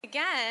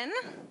Again,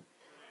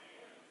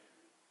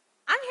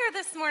 I'm here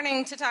this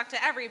morning to talk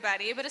to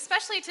everybody, but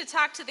especially to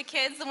talk to the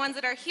kids, the ones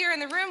that are here in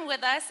the room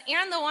with us,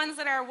 and the ones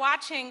that are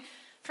watching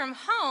from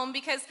home,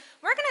 because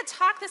we're going to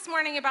talk this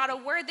morning about a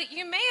word that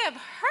you may have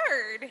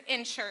heard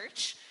in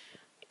church,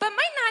 but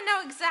might not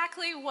know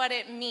exactly what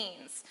it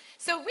means.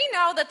 So we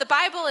know that the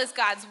Bible is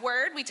God's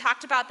word. We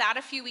talked about that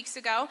a few weeks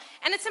ago,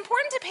 and it's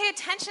important to pay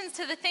attention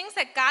to the things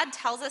that God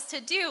tells us to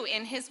do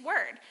in his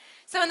word.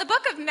 So in the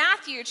book of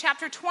Matthew,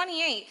 chapter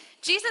 28,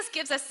 Jesus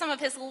gives us some of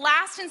his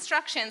last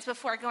instructions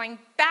before going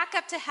back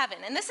up to heaven.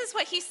 And this is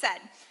what he said,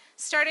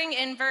 starting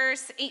in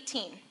verse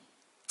 18.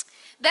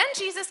 Then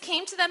Jesus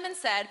came to them and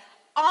said,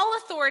 "All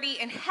authority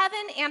in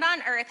heaven and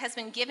on earth has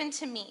been given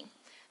to me.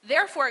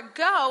 Therefore,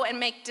 go and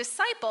make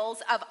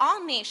disciples of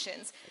all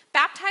nations,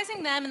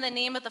 baptizing them in the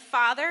name of the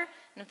Father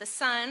and of the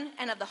Son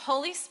and of the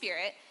Holy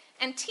Spirit,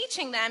 and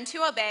teaching them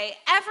to obey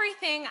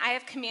everything I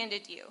have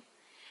commanded you.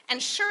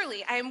 And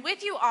surely I am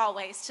with you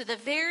always to the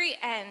very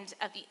end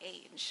of the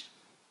age."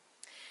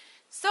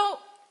 So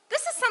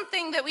this is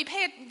something that we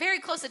pay very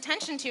close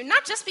attention to,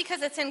 not just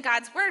because it's in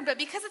God's word, but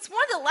because it's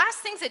one of the last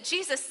things that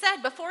Jesus said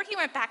before he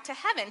went back to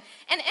heaven.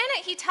 And in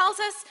it, he tells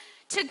us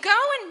to go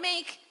and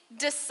make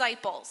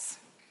disciples.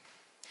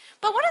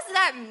 But what does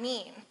that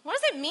mean? What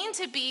does it mean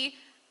to be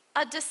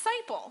a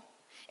disciple?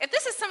 If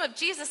this is some of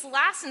Jesus'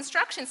 last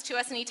instructions to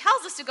us and he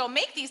tells us to go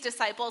make these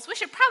disciples, we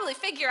should probably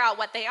figure out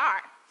what they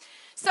are.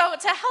 So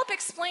to help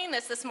explain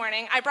this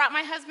morning, I brought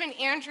my husband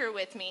Andrew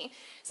with me.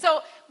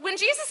 So when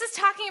Jesus is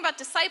talking about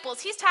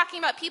disciples, he's talking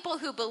about people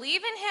who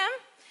believe in him,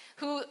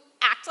 who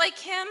act like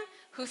him,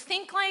 who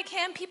think like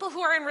him, people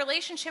who are in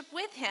relationship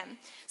with him.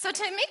 So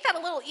to make that a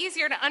little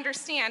easier to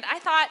understand, I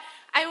thought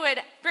I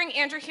would bring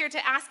Andrew here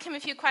to ask him a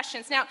few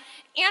questions. Now,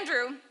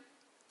 Andrew,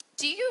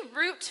 do you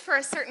root for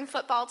a certain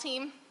football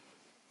team?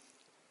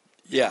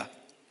 Yeah.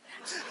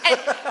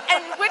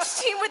 And which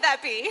team would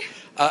that be?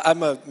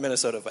 I'm a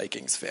Minnesota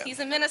Vikings fan. He's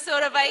a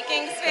Minnesota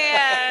Vikings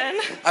fan.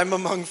 I'm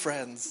among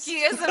friends. He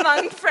is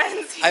among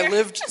friends here. I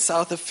lived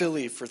south of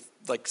Philly for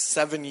like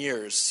 7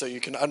 years, so you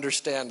can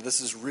understand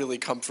this is really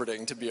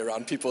comforting to be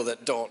around people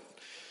that don't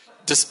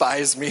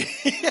despise me.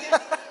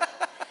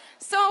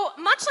 So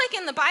much like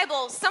in the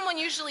Bible, someone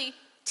usually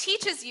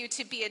teaches you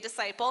to be a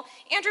disciple.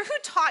 Andrew, who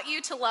taught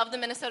you to love the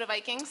Minnesota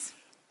Vikings?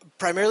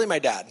 Primarily my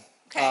dad.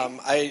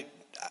 Okay.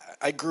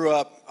 I grew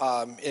up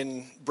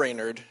in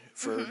Brainerd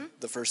for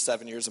the first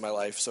 7 years of my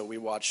life, so we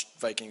watched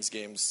Vikings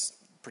games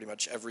pretty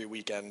much every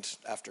weekend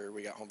after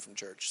we got home from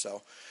church.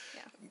 So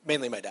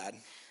mainly my dad.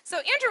 So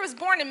Andrew was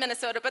born in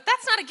Minnesota, but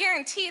that's not a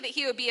guarantee that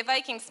he would be a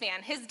Vikings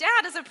fan. His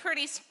dad is a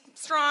pretty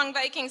strong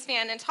Vikings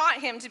fan and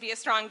taught him to be a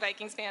strong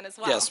Vikings fan as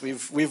well. Yes,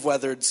 we've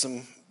weathered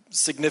some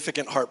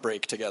significant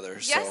heartbreak together.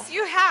 Yes, so.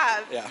 you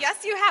have. Yeah.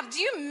 Yes, you have. Do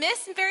you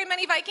miss very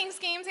many Vikings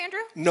games, Andrew?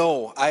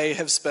 No, I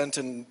have spent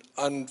an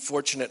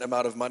unfortunate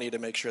amount of money to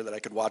make sure that I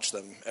could watch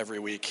them every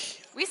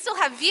week. We still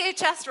have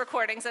VHS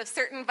recordings of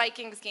certain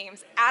Vikings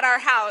games at our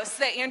house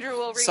that Andrew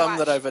will rewatch. Some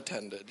that I've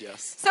attended,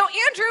 yes. So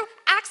Andrew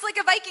acts like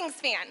a Vikings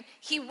fan.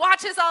 He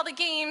watches all the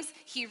games.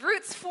 He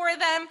roots for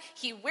them.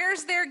 He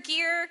wears their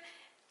gear.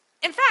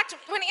 In fact,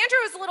 when Andrew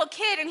was a little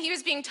kid and he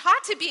was being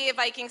taught to be a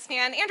Vikings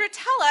fan, Andrew,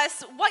 tell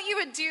us what you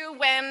would do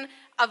when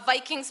a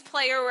Vikings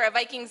player or a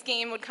Vikings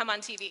game would come on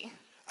TV.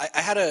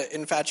 I had an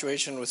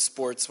infatuation with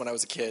sports when I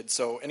was a kid,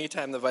 so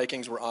anytime the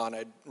Vikings were on,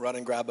 I'd run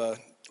and grab an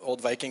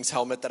old Vikings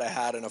helmet that I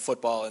had and a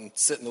football and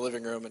sit in the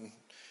living room and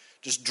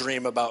just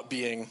dream about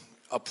being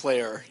a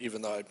player,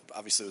 even though I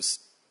obviously was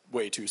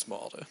way too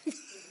small to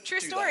True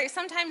story.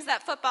 Sometimes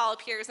that football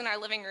appears in our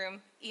living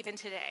room even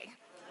today.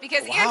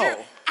 Because Wow.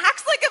 Andrew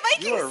acts like a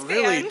Vikings fan. You are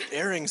really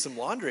airing some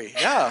laundry.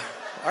 Yeah,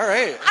 all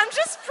right. I'm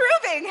just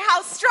proving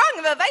how strong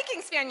of a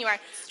Vikings fan you are.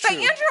 But true.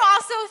 Andrew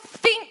also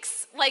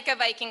thinks like a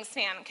Vikings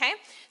fan, okay?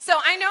 So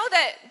I know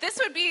that this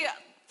would be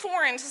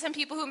foreign to some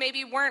people who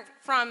maybe weren't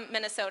from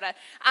Minnesota.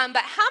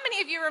 But how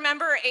many of you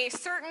remember a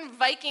certain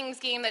Vikings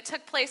game that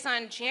took place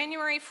on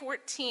January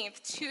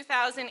 14th,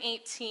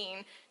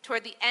 2018,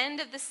 toward the end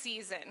of the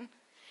season?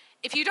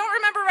 If you don't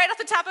remember right off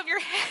the top of your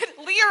head,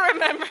 Leah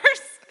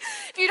remembers.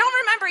 If you don't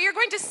remember, you're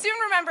going to soon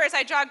remember as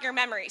I jog your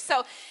memory.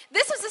 So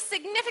this was a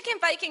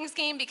significant Vikings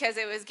game because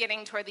it was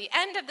getting toward the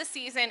end of the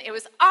season. It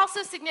was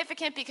also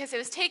significant because it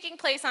was taking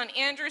place on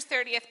Andrew's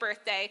 30th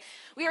birthday.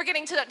 We were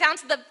getting down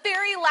to the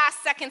very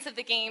last seconds of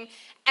the game,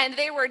 and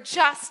they were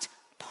just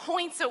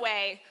points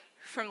away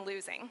from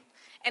losing.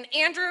 And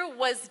Andrew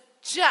was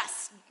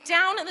just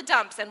down in the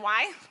dumps. And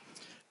why?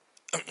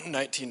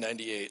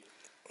 1998.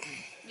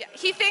 Yeah,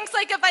 he thinks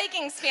like a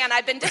Vikings fan.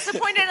 I've been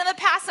disappointed in the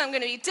past, so I'm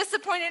going to be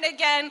disappointed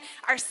again.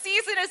 Our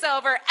season is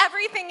over.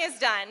 Everything is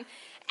done.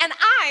 And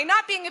I,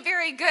 not being a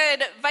very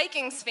good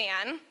Vikings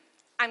fan,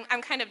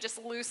 I'm kind of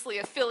just loosely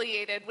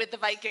affiliated with the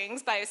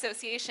Vikings by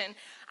association.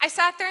 I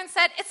sat there and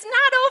said, it's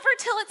not over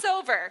till it's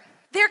over.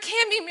 There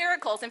can be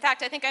miracles. In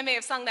fact, I think I may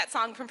have sung that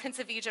song from Prince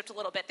of Egypt a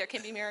little bit. There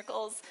can be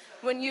miracles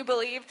when you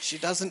believe. She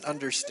doesn't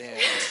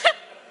understand.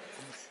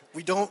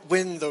 We don't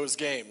win those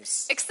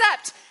games.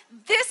 Except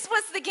this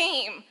was the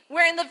game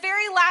where in the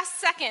very last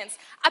seconds,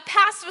 a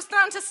pass was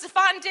thrown to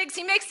Stephon Diggs.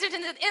 He makes it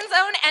into the end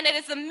zone, and it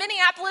is the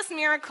Minneapolis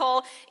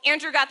Miracle.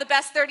 Andrew got the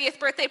best 30th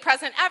birthday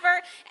present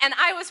ever, and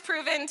I was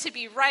proven to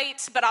be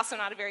right, but also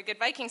not a very good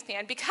Vikings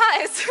fan,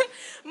 because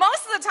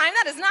most of the time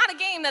that is not a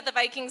game that the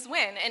Vikings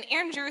win. And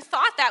Andrew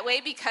thought that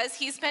way because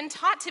he's been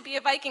taught to be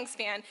a Vikings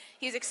fan.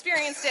 He's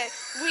experienced it.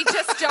 We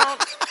just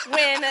don't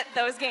win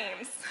those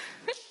games.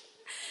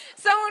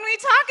 So when we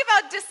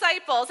talk about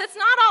disciples, it's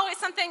not always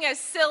something as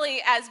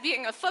silly as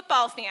being a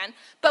football fan,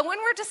 but when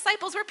we're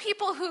disciples, we're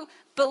people who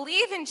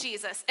believe in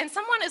Jesus, and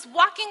someone is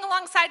walking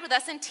alongside with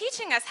us and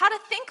teaching us how to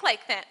think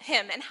like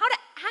him and how to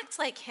act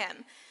like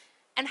him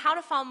and how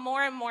to fall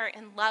more and more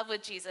in love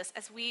with Jesus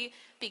as we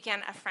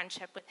begin a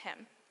friendship with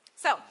him.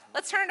 So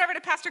let's turn it over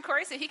to Pastor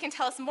Kory so he can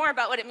tell us more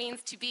about what it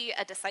means to be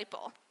a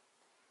disciple.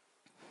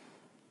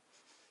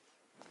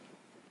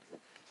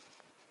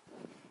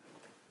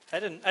 I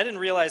didn't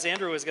realize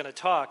Andrew was going to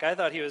talk. I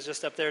thought he was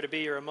just up there to be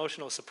your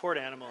emotional support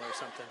animal or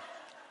something.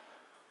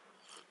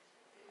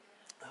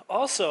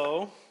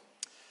 Also,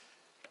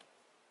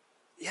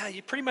 yeah,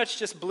 you pretty much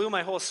just blew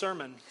my whole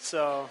sermon.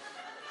 So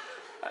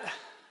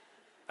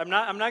I'm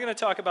not going to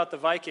talk about the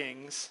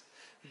Vikings,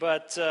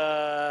 but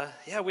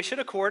yeah, we should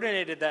have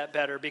coordinated that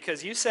better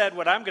because you said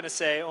what I'm going to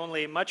say,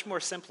 only much more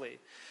simply.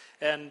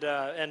 And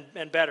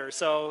better.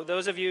 So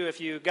those of you, if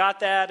you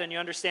got that and you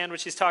understand what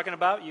she's talking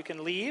about, you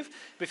can leave.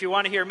 But if you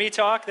want to hear me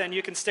talk, then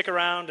you can stick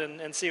around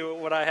and see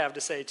what I have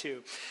to say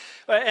too.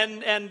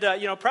 And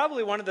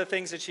probably one of the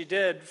things that she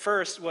did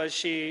first was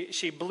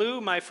she blew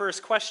my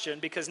first question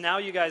because now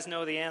you guys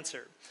know the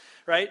answer,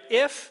 right?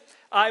 If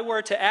I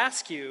were to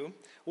ask you,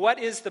 what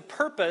is the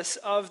purpose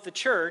of the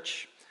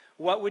church,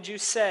 what would you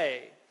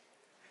say?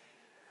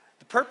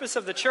 The purpose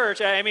of the church,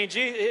 I mean,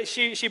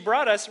 she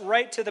brought us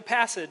right to the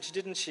passage,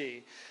 didn't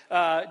she?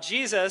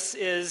 Jesus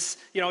is,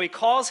 he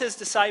calls his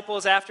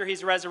disciples after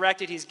he's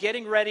resurrected. He's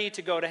getting ready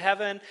to go to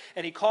heaven,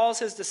 and he calls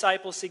his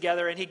disciples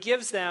together, and he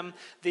gives them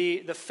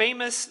the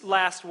famous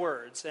last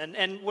words.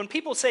 And when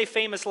people say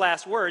famous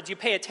last words, you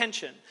pay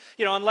attention.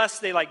 Unless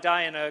they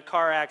die in a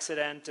car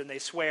accident and they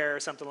swear or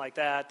something like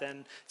that,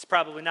 then it's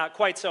probably not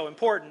quite so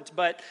important.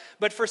 But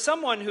for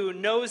someone who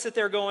knows that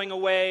they're going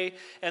away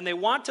and they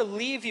want to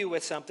leave you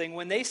with something,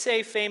 when they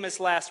say famous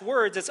last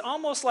words, it's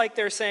almost like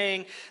they're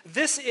saying,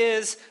 this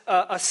is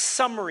a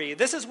summary.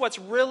 This is what's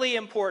really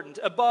important.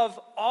 Above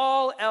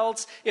all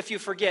else, if you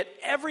forget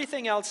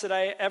everything else that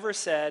I ever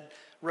said,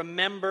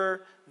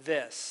 remember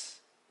this.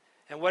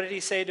 And what did he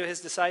say to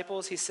his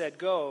disciples? He said,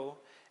 go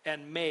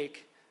and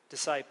make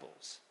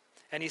disciples.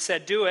 And he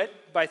said, do it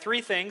by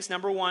three things.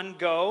 Number one,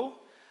 go.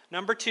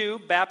 Number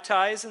two,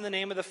 baptize in the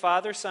name of the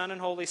Father, Son, and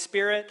Holy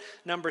Spirit.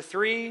 Number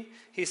three,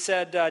 he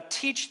said,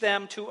 teach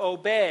them to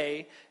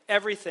obey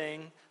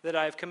everything that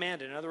I've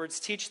commanded. In other words,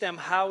 teach them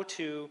how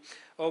to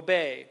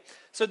obey.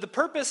 So the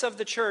purpose of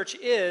the church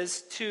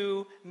is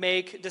to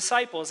make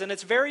disciples. And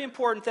it's very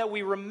important that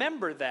we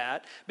remember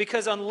that,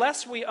 because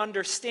unless we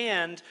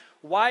understand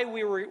why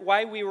we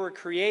were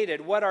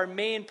created, what our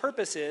main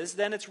purpose is,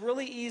 then it's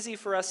really easy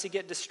for us to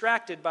get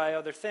distracted by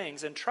other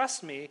things. And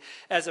trust me,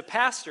 as a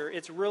pastor,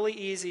 it's really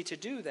easy to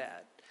do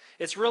that.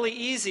 It's really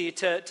easy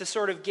to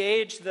sort of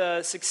gauge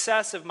the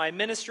success of my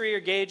ministry or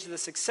gauge the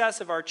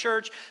success of our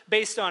church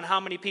based on how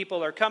many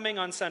people are coming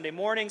on Sunday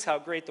mornings, how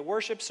great the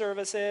worship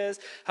service is,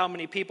 how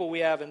many people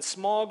we have in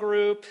small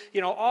group,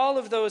 all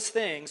of those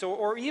things,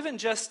 or even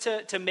just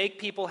to make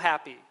people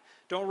happy.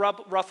 Don't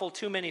ruffle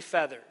too many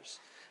feathers.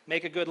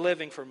 Make a good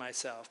living for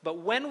myself. But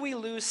when we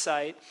lose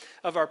sight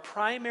of our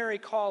primary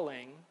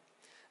calling,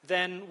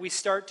 then we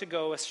start to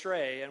go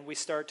astray and we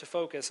start to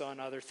focus on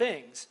other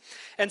things.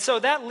 And so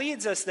that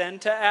leads us then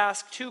to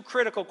ask two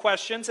critical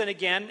questions. And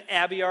again,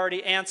 Abby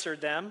already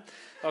answered them.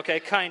 Okay,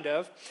 kind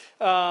of.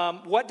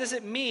 What does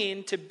it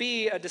mean to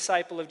be a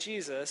disciple of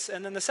Jesus?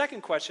 And then the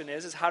second question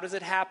is how does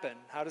it happen?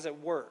 How does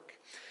it work?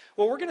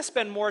 Well, we're going to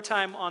spend more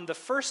time on the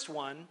first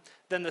one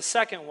than the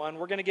second one.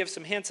 We're going to give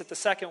some hints at the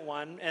second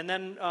one. And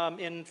then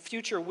in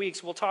future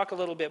weeks, we'll talk a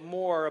little bit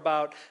more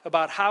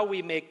about how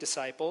we make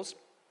disciples.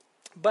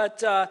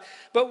 But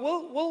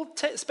we'll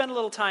spend a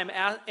little time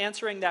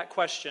answering that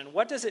question.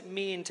 What does it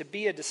mean to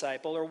be a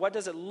disciple, or what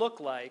does it look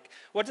like?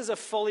 What does a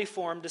fully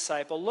formed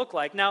disciple look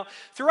like? Now,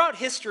 throughout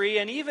history,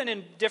 and even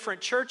in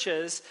different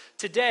churches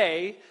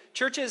today,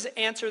 churches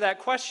answer that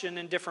question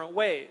in different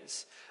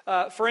ways.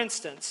 For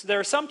instance,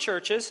 there are some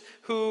churches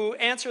who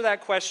answer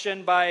that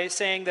question by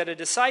saying that a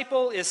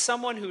disciple is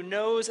someone who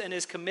knows and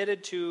is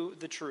committed to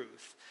the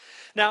truth.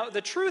 Now,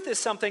 the truth is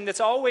something that's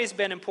always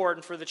been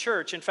important for the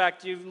church. In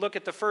fact, you look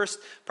at the first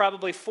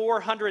probably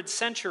 400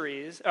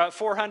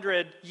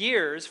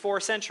 years, 4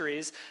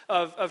 centuries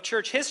of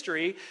church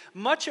history,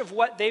 much of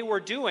what they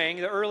were doing,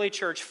 the early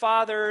church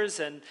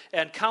fathers and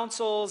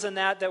councils and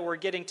that were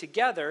getting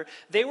together,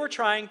 they were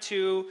trying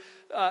to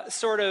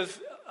sort of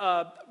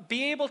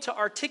be able to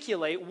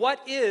articulate what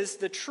is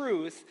the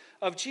truth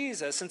of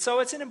Jesus. And so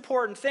it's an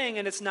important thing,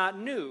 and it's not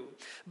new.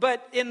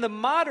 But in the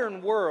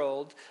modern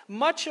world,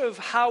 much of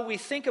how we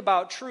think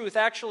about truth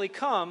actually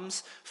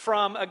comes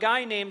from a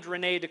guy named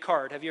Rene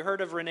Descartes. Have you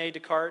heard of Rene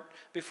Descartes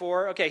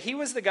before? Okay, he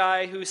was the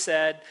guy who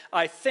said,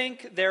 "I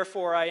think,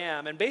 therefore I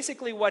am." And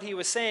basically what he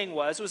was saying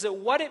was that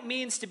what it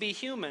means to be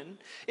human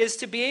is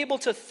to be able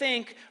to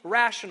think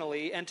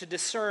rationally and to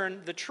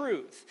discern the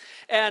truth.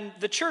 And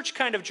the church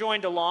kind of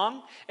joined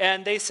along,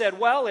 and they said,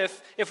 well,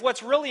 if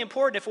what's really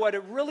important, if what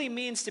it really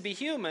means to be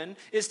human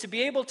is to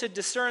be able to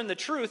discern the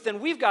truth, then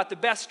we've got the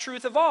best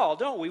truth of all,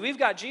 don't we? We've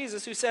got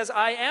Jesus who says,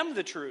 "I am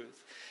the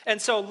truth."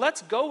 And so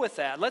let's go with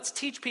that. Let's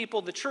teach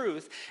people the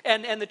truth.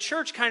 And the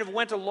church kind of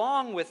went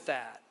along with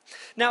that.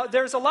 Now,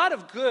 there's a lot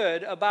of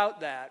good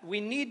about that.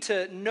 We need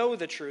to know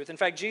the truth. In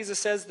fact, Jesus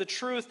says the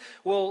truth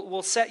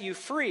will set you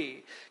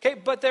free. Okay,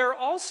 but there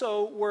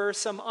also were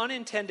some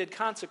unintended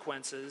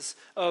consequences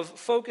of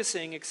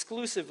focusing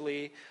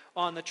exclusively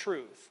on the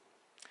truth.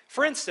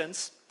 For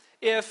instance,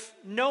 if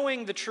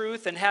knowing the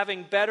truth and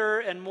having better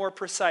and more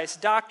precise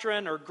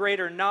doctrine or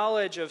greater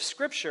knowledge of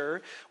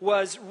Scripture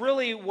was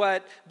really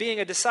what being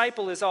a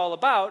disciple is all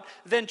about,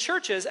 then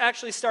churches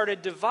actually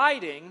started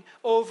dividing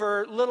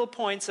over little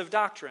points of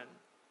doctrine.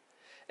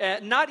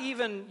 Not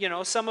even,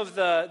 some of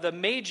the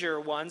major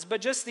ones,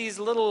 but just these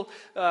little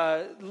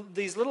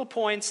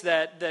points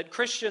that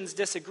Christians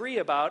disagree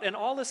about. And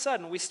all of a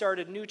sudden, we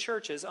started new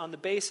churches on the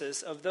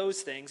basis of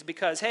those things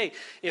because, hey,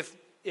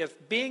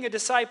 if being a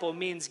disciple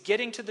means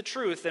getting to the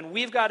truth, then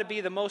we've got to be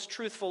the most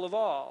truthful of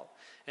all.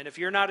 And if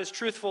you're not as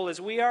truthful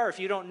as we are, if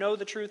you don't know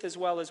the truth as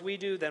well as we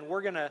do, then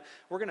we're gonna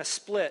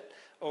split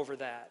over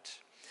that.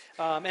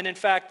 And in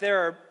fact, there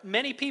are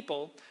many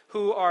people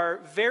who are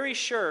very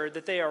sure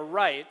that they are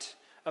right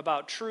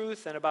about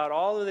truth and about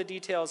all of the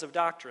details of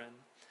doctrine,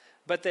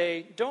 but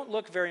they don't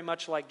look very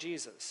much like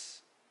Jesus.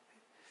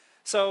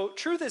 So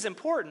truth is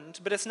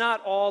important, but it's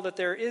not all that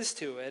there is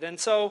to it. And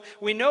so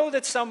we know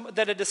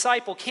that a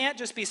disciple can't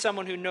just be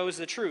someone who knows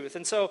the truth.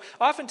 And so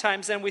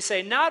oftentimes then we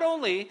say not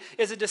only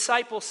is a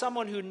disciple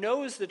someone who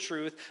knows the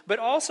truth, but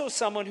also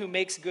someone who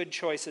makes good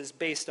choices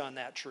based on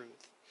that truth.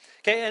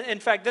 Okay, and in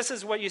fact, this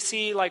is what you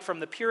see like from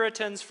the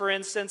Puritans, for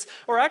instance,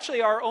 or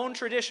actually our own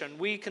tradition.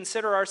 We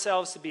consider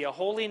ourselves to be a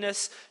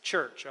holiness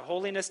church, a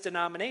holiness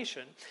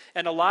denomination.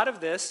 And a lot of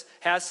this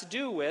has to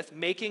do with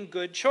making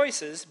good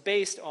choices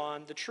based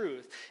on the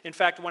truth. In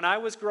fact, when I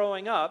was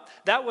growing up,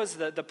 that was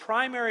the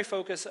primary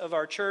focus of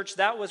our church.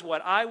 That was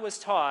what I was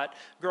taught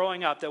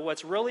growing up, that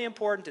what's really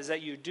important is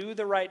that you do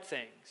the right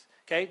things.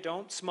 Okay,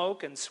 don't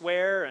smoke and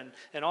swear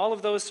and all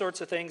of those sorts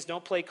of things.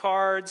 Don't play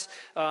cards.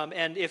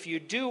 And if you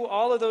do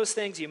all of those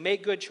things, you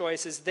make good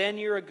choices, then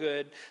you're a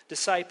good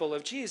disciple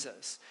of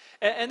Jesus.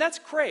 And that's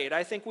great.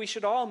 I think we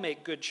should all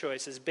make good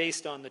choices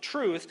based on the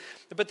truth.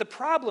 But the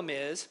problem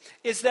is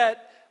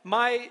that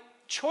my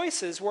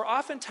choices were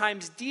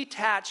oftentimes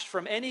detached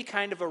from any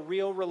kind of a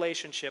real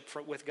relationship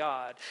with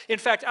God. In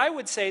fact, I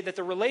would say that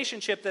the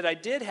relationship that I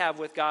did have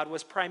with God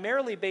was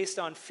primarily based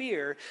on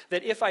fear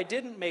that if I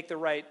didn't make the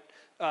right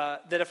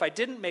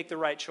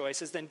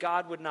choices, then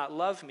God would not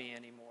love me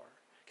anymore.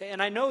 Okay?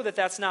 And I know that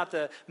that's not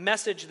the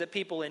message that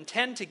people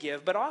intend to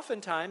give, but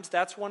oftentimes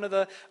that's one of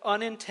the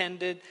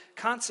unintended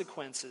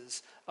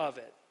consequences of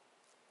it.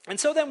 And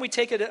so then we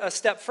take it a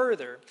step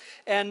further,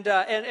 and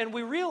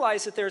we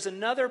realize that there's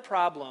another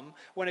problem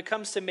when it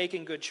comes to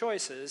making good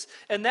choices,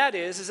 and that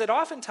is that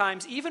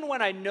oftentimes, even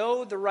when I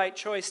know the right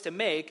choice to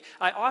make,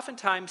 I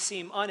oftentimes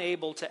seem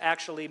unable to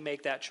actually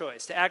make that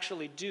choice, to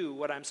actually do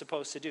what I'm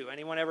supposed to do.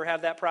 Anyone ever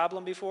have that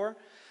problem before?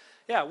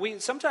 Yeah,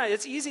 sometimes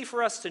it's easy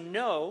for us to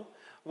know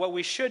what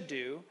we should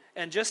do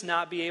and just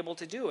not be able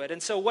to do it.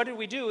 And so what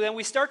do? Then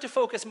we start to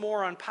focus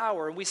more on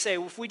power. And we say,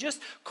 if we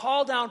just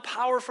call down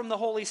power from the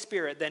Holy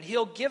Spirit, then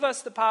He'll give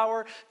us the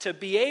power to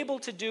be able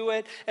to do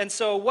it. And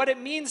so what it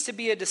means to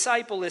be a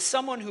disciple is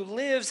someone who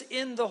lives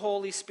in the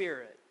Holy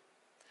Spirit.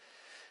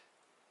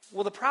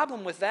 Well, the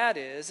problem with that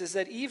is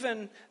that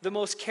even the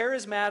most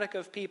charismatic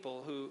of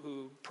people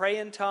who pray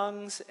in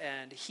tongues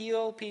and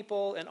heal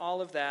people and all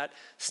of that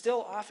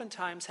still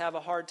oftentimes have a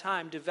hard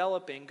time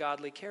developing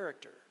godly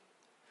character.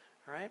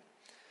 All right?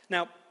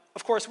 Now,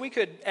 of course, we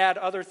could add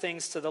other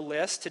things to the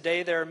list.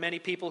 Today, there are many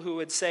people who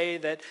would say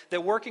that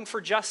working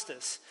for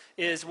justice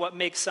is what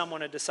makes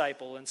someone a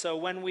disciple. And so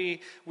when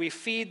we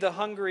feed the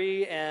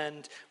hungry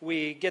and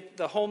we get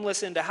the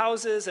homeless into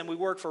houses and we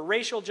work for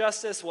racial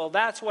justice, well,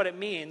 that's what it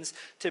means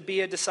to be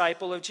a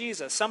disciple of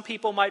Jesus. Some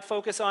people might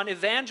focus on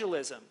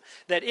evangelism,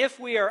 that if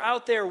we are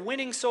out there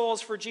winning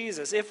souls for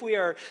Jesus, if we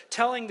are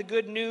telling the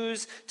good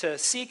news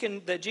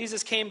that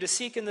Jesus came to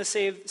seek and to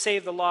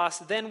save the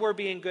lost, then we're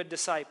being good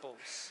disciples.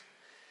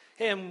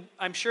 And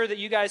I'm sure that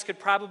you guys could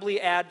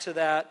probably add to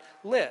that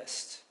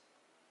list.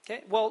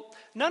 Okay? Well,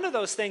 none of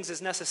those things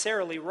is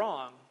necessarily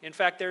wrong. In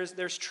fact,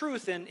 there's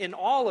truth in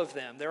all of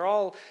them. They're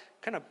all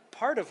kind of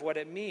part of what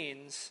it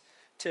means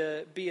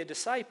to be a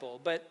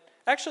disciple. But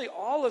actually,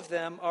 all of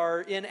them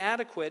are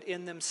inadequate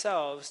in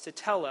themselves to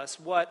tell us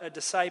what a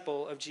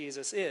disciple of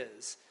Jesus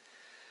is.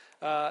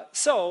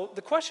 So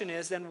the question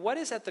is then, what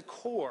is at the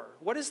core?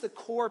 What is the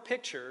core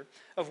picture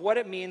of what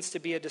it means to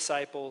be a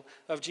disciple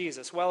of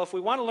Jesus? Well, if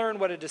we want to learn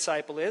what a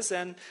disciple is,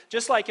 then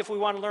just like if we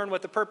want to learn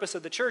what the purpose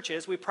of the church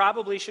is, we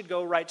probably should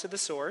go right to the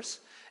source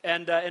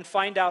and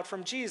find out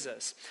from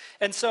Jesus.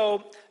 And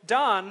so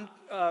Don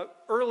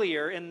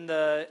earlier in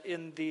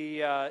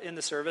the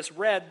service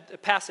read a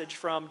passage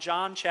from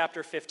John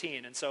chapter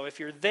 15. And so if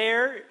you're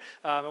there,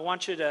 I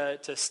want you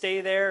to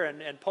stay there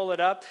and pull it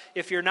up.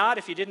 If you're not,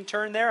 if you didn't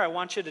turn there, I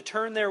want you to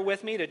turn there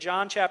with me to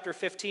John chapter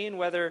 15,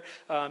 whether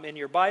in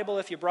your Bible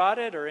if you brought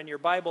it or in your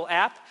Bible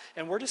app.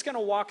 And we're just going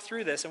to walk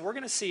through this and we're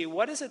going to see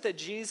what is it that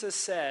Jesus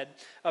said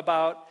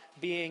about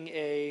being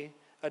a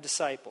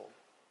disciple.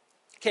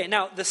 Okay,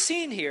 now the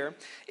scene here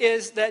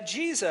is that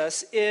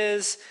Jesus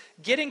is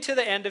getting to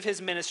the end of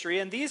his ministry,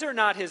 and these are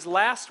not his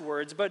last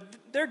words, but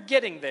they're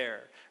getting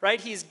there,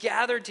 right? He's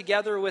gathered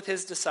together with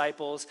his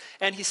disciples,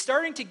 and he's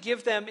starting to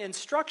give them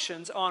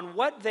instructions on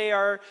what they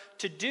are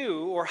to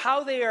do or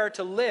how they are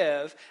to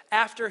live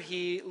after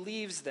he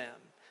leaves them.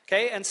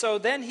 Okay, and so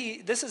then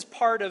this is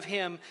part of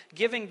him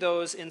giving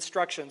those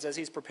instructions as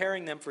he's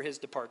preparing them for his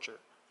departure.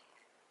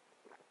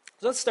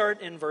 So let's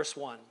start in verse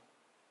 1.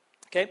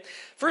 Okay,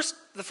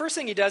 the first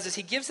thing he does is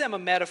he gives them a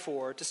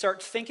metaphor to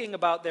start thinking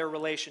about their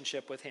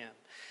relationship with him.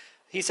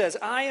 He says,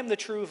 I am the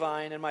true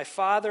vine, and my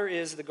Father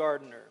is the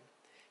gardener.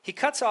 He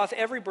cuts off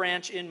every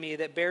branch in me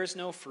that bears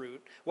no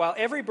fruit, while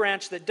every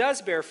branch that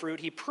does bear fruit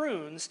he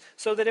prunes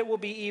so that it will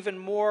be even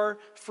more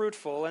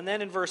fruitful. And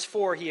then in verse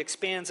 4 he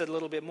expands it a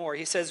little bit more.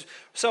 He says,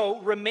 so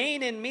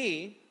remain in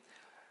me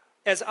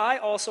as I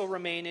also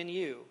remain in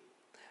you.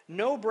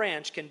 No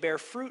branch can bear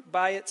fruit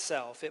by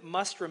itself. It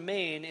must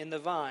remain in the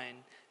vine.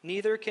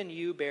 Neither can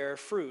you bear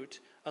fruit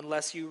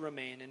unless you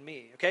remain in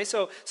me. Okay,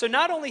 so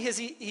not only is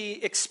he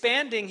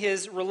expanding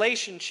his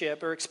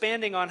relationship or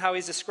expanding on how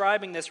he's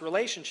describing this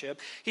relationship,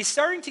 he's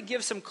starting to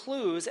give some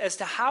clues as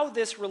to how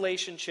this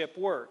relationship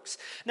works.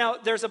 Now,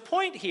 there's a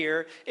point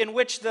here in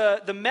which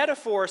the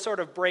metaphor sort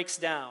of breaks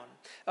down.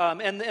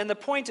 And the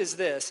point is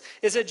this,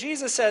 is that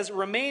Jesus says,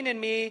 remain in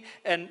me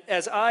and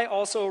as I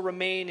also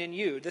remain in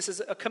you. This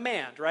is a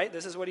command, right?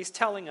 This is what he's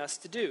telling us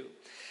to do.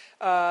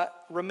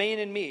 Remain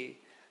in me.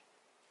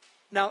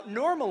 Now,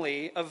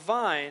 normally, a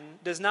vine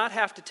does not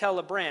have to tell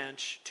a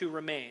branch to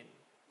remain,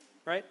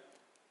 right?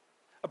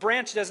 A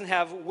branch doesn't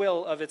have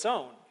will of its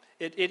own.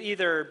 It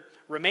either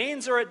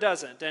remains or it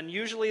doesn't, and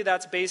usually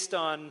that's based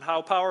on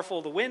how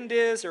powerful the wind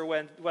is or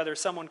whether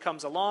someone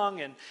comes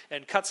along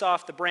and cuts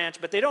off the branch,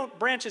 but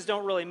branches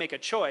don't really make a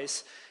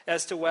choice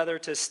as to whether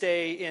to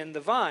stay in the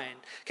vine,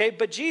 okay?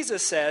 But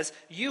Jesus says,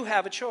 you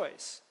have a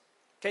choice,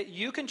 okay?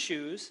 You can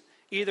choose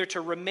either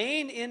to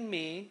remain in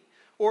me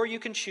or you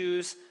can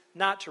choose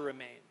not to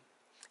remain.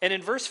 And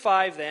in verse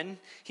 5 then,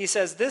 he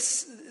says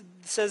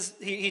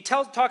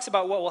talks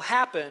about what will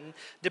happen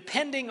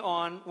depending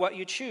on what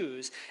you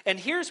choose. And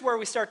here's where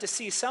we start to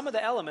see some of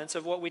the elements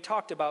of what we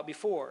talked about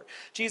before.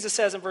 Jesus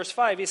says in verse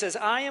 5, he says,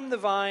 I am the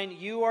vine,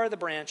 you are the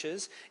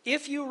branches.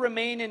 If you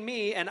remain in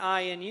me and I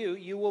in you,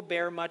 you will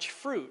bear much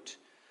fruit.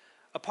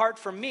 Apart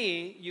from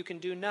me, you can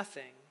do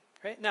nothing.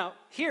 Right? Now,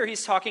 here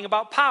he's talking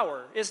about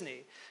power, isn't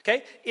he?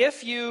 Okay?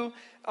 If you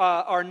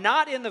are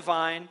not in the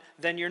vine,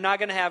 then you're not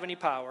going to have any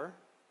power.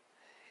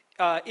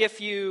 If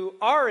you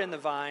are in the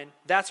vine,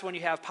 that's when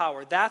you have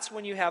power. That's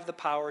when you have the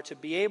power to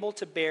be able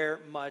to bear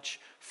much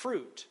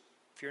fruit.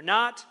 If you're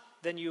not,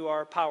 then you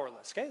are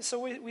powerless. Okay? So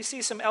we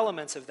see some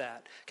elements of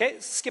that. Okay?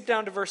 Skip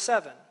down to verse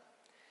 7.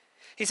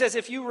 He says,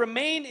 if you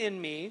remain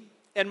in me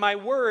and my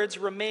words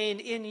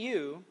remain in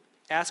you,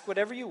 ask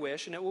whatever you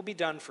wish and it will be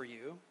done for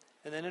you.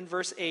 And then in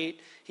verse 8,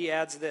 he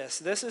adds this.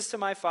 This is to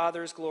my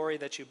Father's glory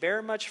that you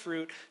bear much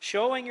fruit,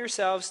 showing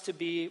yourselves to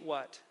be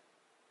what?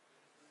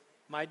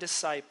 My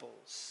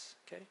disciples.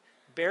 Okay?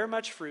 Bear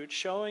much fruit,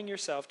 showing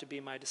yourself to be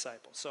my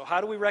disciples. So how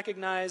do we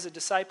recognize a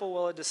disciple?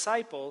 Well, a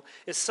disciple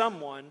is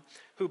someone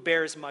who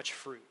bears much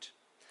fruit.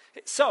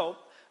 So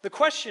the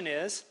question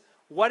is,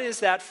 what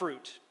is that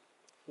fruit?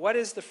 What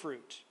is the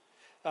fruit?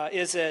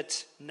 Is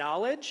it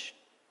knowledge?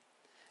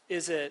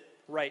 Is it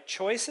right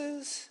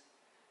choices?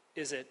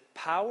 Is it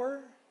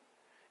power?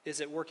 Is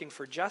it working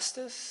for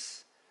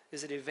justice?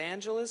 Is it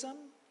evangelism?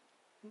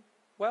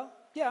 Well,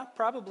 yeah,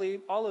 probably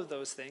all of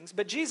those things.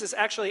 But Jesus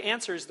actually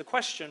answers the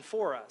question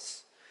for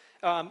us.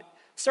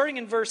 Starting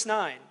in verse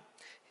 9,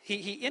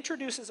 he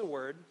introduces a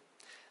word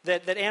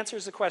that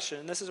answers the question,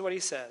 and this is what he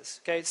says.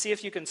 Okay, see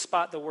if you can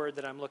spot the word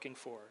that I'm looking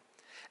for.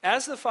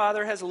 As the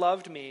Father has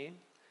loved me,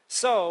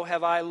 so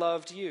have I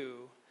loved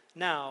you.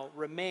 Now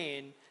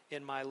remain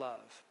in my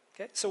love.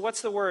 Okay, so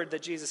what's the word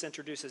that Jesus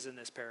introduces in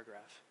this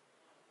paragraph?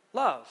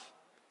 Love.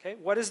 Okay,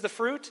 what is the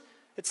fruit?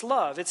 It's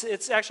love.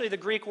 It's actually the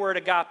Greek word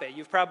agape.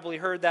 You've probably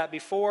heard that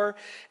before.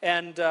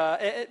 And,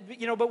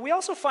 but we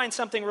also find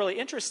something really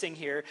interesting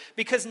here,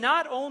 because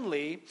not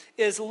only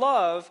is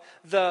love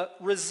the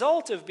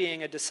result of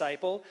being a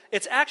disciple,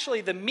 it's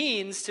actually the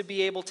means to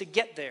be able to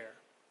get there.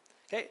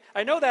 Okay,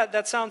 I know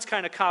that sounds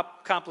kind of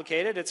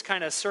complicated. It's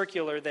kind of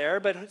circular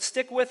there, but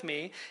stick with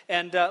me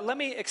and let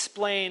me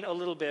explain a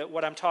little bit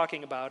what I'm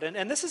talking about.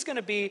 And this is going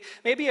to be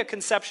maybe a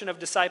conception of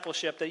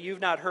discipleship that you've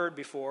not heard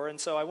before. And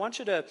so I want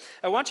you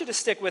to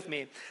stick with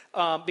me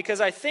because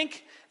I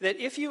think that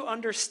if you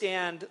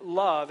understand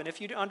love and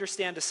if you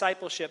understand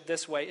discipleship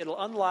this way,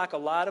 it'll unlock a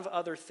lot of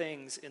other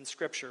things in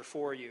Scripture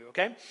for you.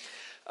 Okay,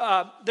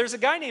 there's a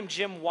guy named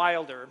Jim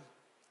Wilder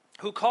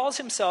who calls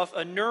himself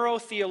a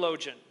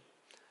neurotheologian.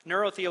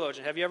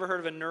 Neurotheologian. Have you ever heard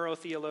of a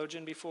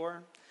neurotheologian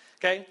before?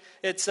 Okay,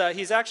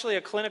 he's actually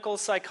a clinical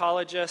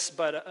psychologist,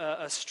 but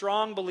a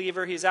strong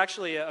believer. He's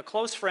actually a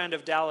close friend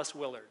of Dallas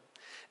Willard.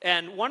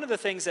 And one of the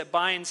things that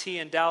binds he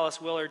and Dallas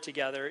Willard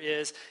together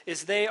is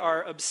they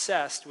are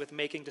obsessed with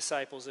making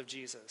disciples of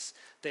Jesus.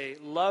 They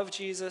love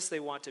Jesus, they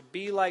want to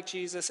be like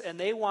Jesus, and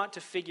they want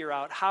to figure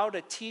out how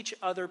to teach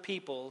other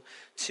people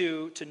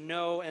to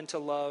know and to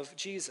love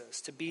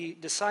Jesus, to be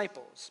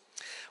disciples.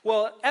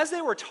 Well, as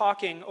they were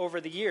talking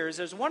over the years,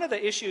 there's one of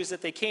the issues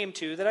that they came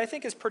to that I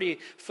think is pretty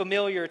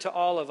familiar to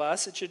all of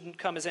us. It shouldn't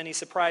come as any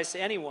surprise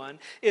to anyone,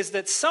 is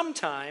that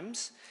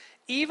sometimes,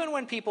 even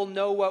when people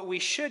know what we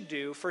should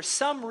do, for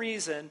some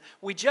reason,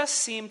 we just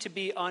seem to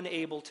be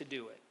unable to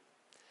do it.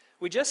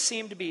 We just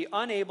seem to be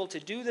unable to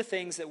do the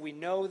things that we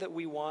know that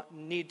we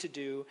need to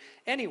do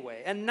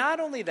anyway. And not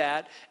only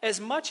that,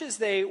 as much as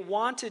they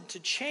wanted to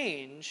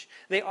change,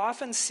 they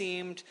often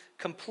seemed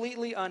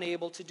completely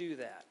unable to do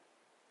that.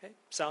 Okay?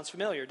 Sounds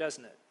familiar,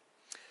 doesn't it?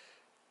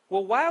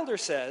 Well, Wilder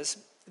says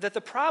that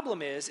the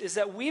problem is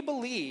that we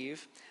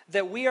believe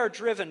that we are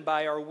driven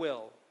by our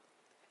will.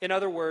 In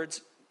other words,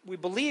 we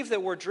believe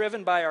that we're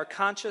driven by our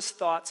conscious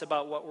thoughts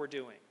about what we're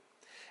doing.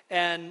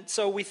 And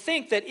so we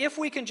think that if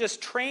we can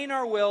just train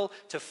our will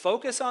to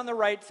focus on the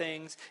right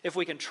things, if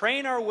we can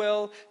train our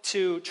will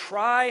to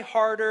try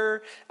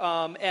harder,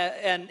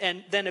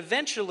 and then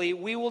eventually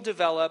we will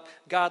develop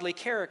godly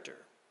character.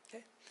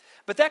 Okay?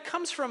 But that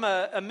comes from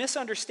a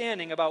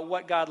misunderstanding about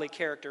what godly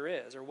character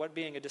is, or what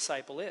being a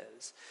disciple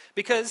is.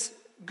 Because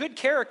good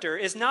character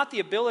is not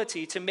the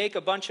ability to make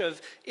a bunch of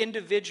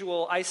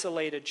individual,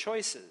 isolated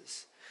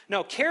choices.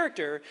 No,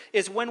 character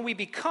is when we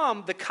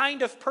become the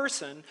kind of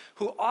person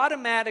who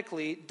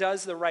automatically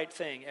does the right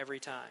thing every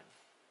time.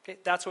 Okay,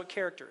 that's what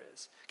character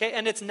is. Okay,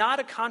 and it's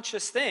not a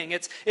conscious thing.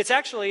 It's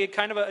actually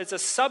it's a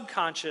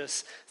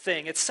subconscious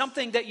thing. It's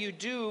something that you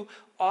do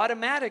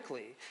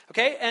automatically.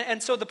 Okay,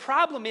 and so the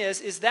problem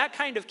is that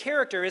kind of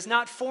character is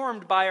not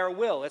formed by our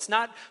will. It's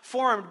not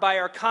formed by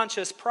our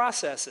conscious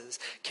processes.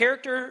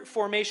 Character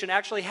formation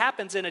actually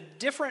happens in a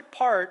different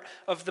part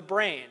of the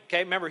brain.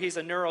 Okay, remember, he's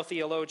a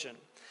neurotheologian.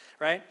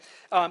 Right?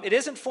 It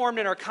isn't formed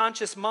in our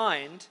conscious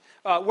mind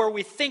where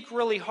we think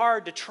really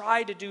hard to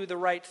try to do the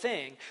right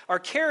thing. Our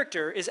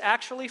character is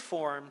actually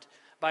formed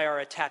by our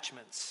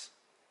attachments.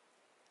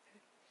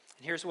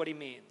 And here's what he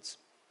means.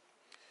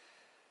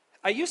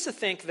 I used to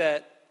think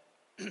that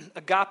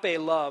agape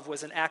love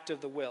was an act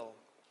of the will.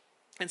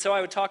 And so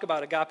I would talk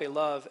about agape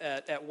love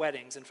at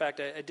weddings. In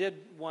fact, I did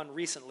one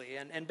recently.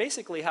 And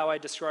basically how I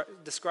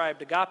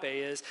described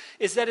agape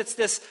is that it's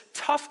this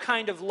tough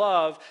kind of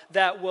love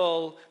that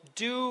will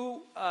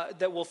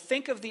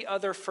think of the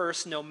other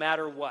first no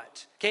matter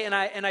what. Okay, and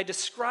I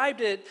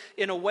described it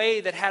in a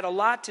way that had a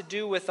lot to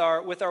do with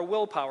our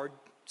willpower,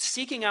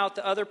 seeking out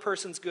the other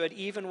person's good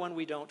even when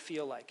we don't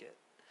feel like it.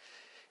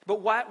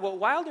 But what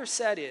Wilder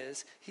said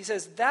is, he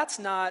says, that's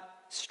not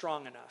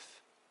strong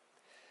enough.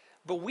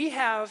 But we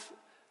have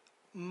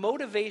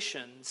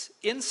motivations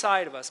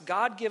inside of us,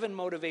 God-given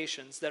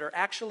motivations that are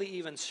actually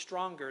even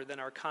stronger than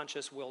our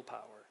conscious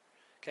willpower.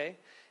 Okay?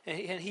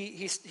 And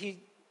he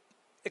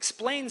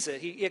explains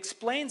it. He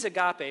explains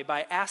agape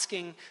by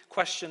asking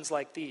questions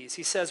like these.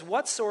 He says,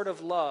 what sort of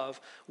love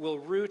will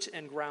root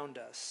and ground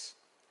us?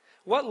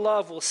 What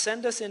love will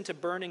send us into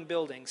burning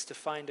buildings to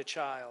find a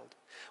child?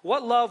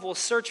 What love will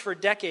search for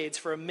decades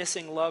for a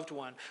missing loved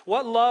one?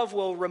 What love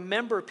will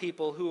remember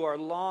people who are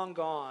long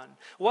gone?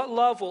 What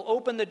love will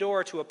open the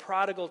door to a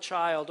prodigal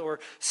child or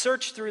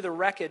search through the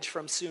wreckage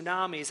from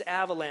tsunamis,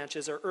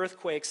 avalanches, or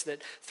earthquakes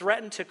that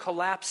threaten to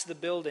collapse the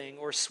building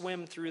or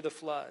swim through the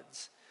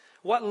floods?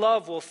 What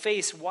love will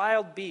face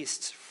wild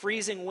beasts,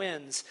 freezing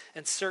winds,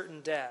 and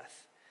certain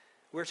death?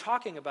 We're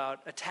talking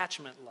about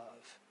attachment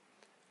love,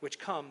 which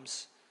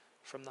comes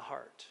from the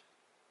heart.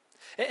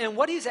 And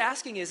what he's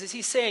asking is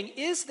he's saying,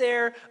 is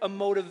there a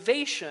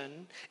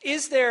motivation,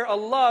 is there a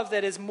love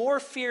that is more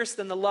fierce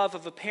than the love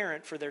of a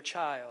parent for their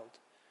child,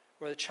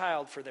 or the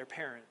child for their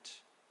parent?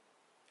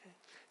 Okay?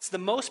 It's the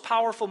most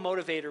powerful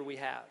motivator we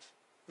have.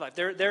 Like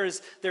there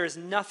is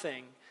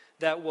nothing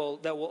that will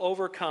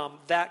overcome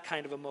that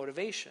kind of a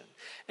motivation.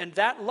 And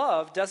that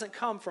love doesn't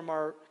come from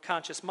our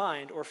conscious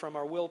mind or from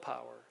our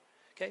willpower.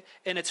 Okay?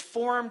 And it's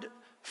formed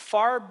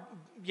far,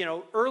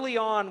 early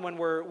on when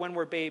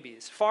we're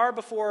babies, far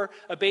before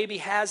a baby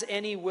has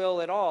any will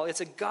at all.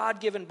 It's a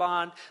God-given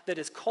bond that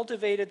is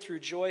cultivated through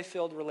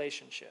joy-filled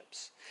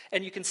relationships.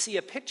 And you can see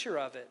a picture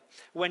of it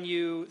when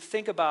you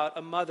think about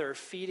a mother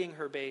feeding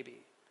her baby.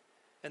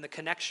 and the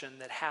connection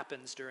that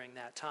happens during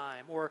that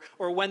time. Or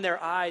when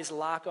their eyes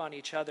lock on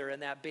each other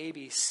and that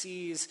baby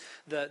sees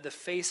the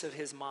face of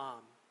his mom.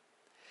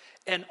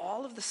 And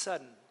all of a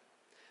sudden,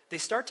 they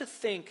start to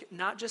think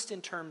not just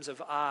in terms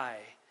of I,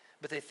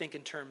 but they think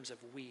in terms of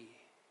we.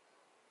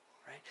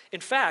 Right?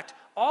 In fact,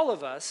 all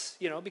of us,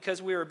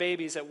 because we were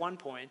babies at one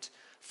point,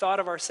 thought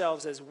of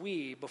ourselves as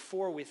we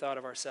before we thought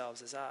of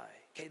ourselves as I.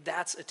 Okay,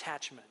 that's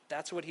attachment.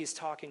 That's what he's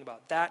talking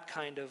about, that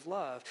kind of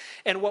love.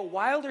 And what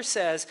Wilder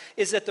says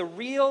is that the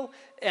real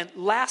and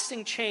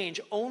lasting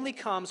change only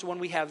comes when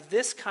we have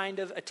this kind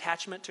of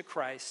attachment to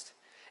Christ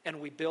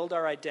and we build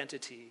our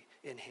identity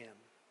in him.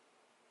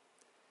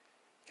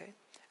 Okay?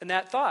 And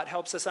that thought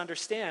helps us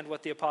understand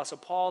what the Apostle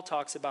Paul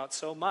talks about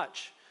so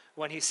much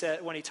when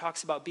he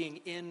talks about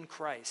being in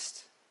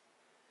Christ.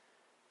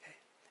 Okay?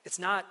 It's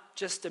not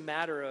just a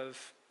matter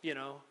of,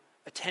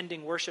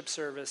 attending worship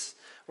service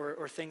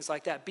or things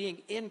like that.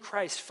 Being in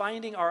Christ,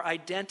 finding our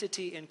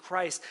identity in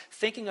Christ,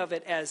 thinking of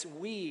it as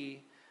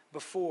we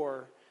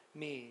before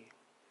me.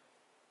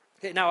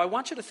 Okay, now I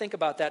want you to think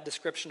about that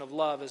description of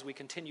love as we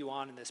continue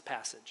on in this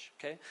passage.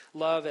 Okay,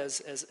 love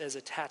as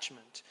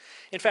attachment.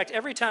 In fact,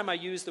 every time I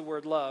use the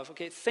word love,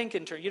 think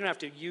in terms. You don't have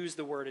to use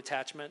the word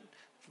attachment.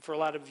 For a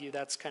lot of you,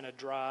 that's kind of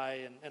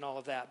dry and all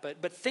of that.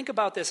 But think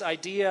about this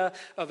idea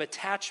of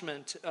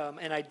attachment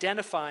and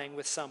identifying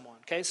with someone.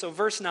 Okay, so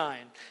verse 9,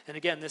 and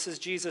again, this is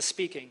Jesus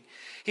speaking.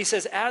 He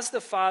says, "As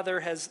the Father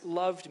has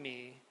loved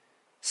me,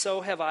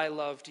 so have I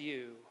loved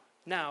you.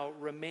 Now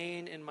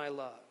remain in my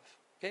love."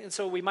 Okay, and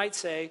so we might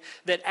say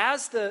that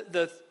as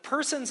the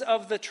persons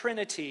of the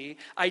Trinity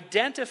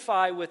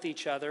identify with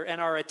each other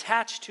and are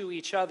attached to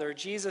each other,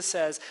 Jesus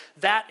says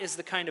that is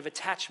the kind of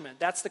attachment,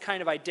 that's the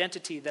kind of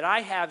identity that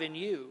I have in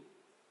you.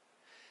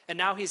 And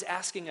now he's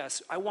asking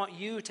us, I want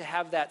you to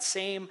have that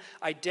same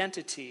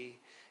identity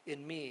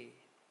in me.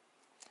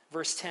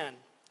 Verse 10,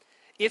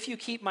 "If you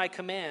keep my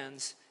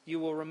commands, you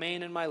will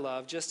remain in my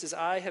love, just as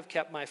I have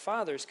kept my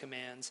Father's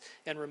commands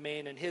and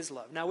remain in his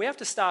love." Now, we have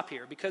to stop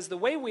here, because the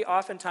way we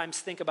oftentimes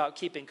think about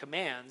keeping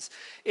commands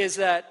is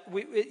that,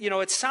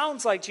 it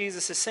sounds like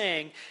Jesus is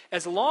saying,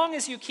 as long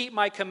as you keep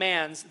my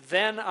commands,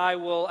 then I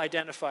will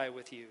identify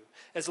with you.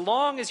 As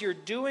long as you're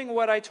doing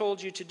what I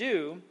told you to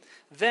do,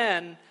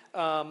 then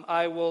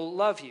I will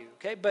love you.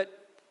 Okay, but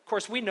of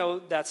course we know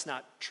that's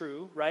not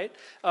true, right?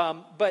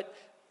 But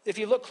if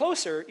you look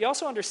closer, you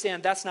also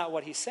understand that's not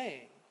what he's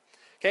saying.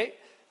 Okay,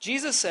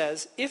 Jesus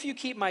says, if you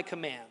keep my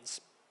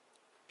commands.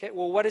 Okay,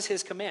 well, what is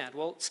his command?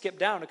 Well, skip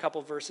down a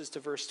couple verses to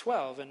verse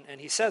 12,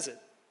 and he says it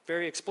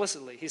very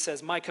explicitly. He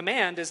says, my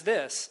command is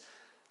this: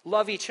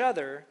 love each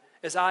other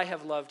as I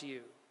have loved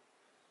you.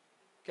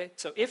 Okay,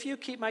 so if you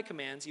keep my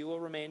commands, you will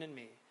remain in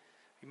me.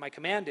 My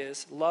command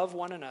is, love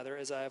one another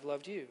as I have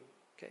loved you.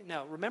 Okay,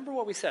 now remember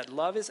what we said.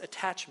 Love is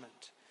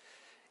attachment.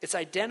 It's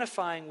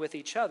identifying with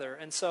each other.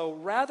 And so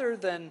rather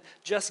than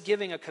just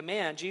giving a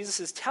command,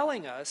 Jesus is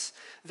telling us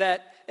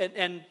that,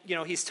 and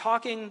he's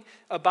talking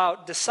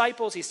about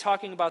disciples, he's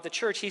talking about the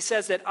church. He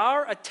says that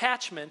our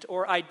attachment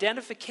or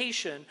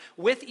identification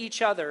with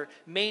each other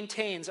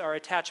maintains our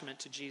attachment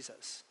to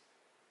Jesus.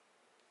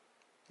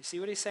 You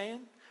see what he's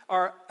saying?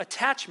 Our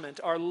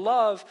attachment, our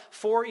love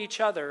for each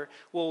other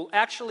will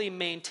actually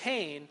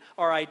maintain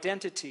our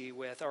identity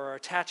with, or our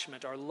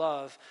attachment, our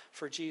love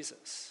for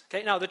Jesus.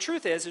 Okay, now the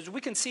truth is we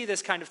can see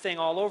this kind of thing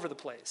all over the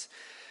place.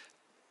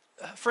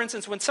 For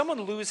instance, when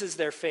someone loses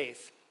their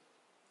faith,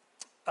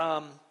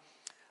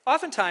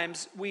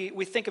 oftentimes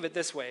we think of it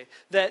this way,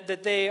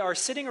 that they are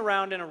sitting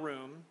around in a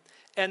room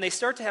and they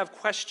start to have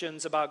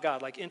questions about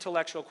God, like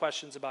intellectual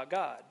questions about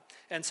God.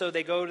 And so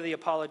they go to the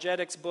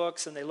apologetics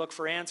books and they look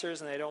for answers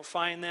and they don't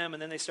find them.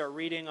 And then they start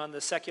reading on the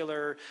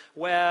secular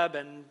web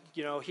and,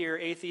 hear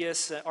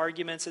atheists'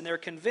 arguments. And they're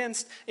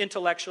convinced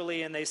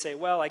intellectually and they say,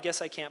 well, I guess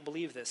I can't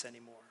believe this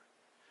anymore.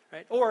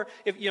 Right? Or,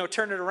 if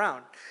turn it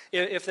around.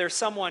 If there's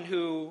someone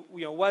who,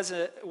 was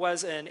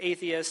an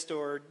atheist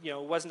or,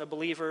 wasn't a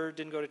believer,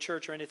 didn't go to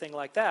church or anything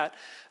like that,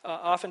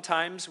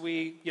 oftentimes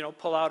we,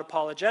 pull out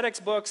apologetics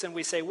books and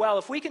we say, well,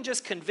 if we can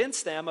just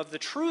convince them of the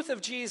truth of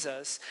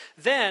Jesus,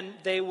 then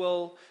they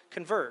will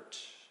convert.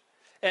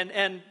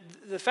 And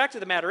the fact of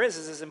the matter is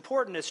as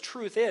important as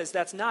truth is,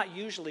 that's not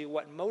usually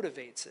what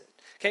motivates it.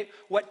 Okay,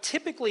 what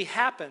typically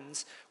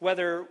happens,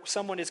 whether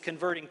someone is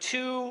converting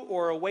to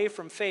or away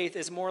from faith,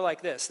 is more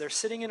like this. They're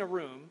sitting in a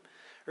room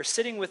or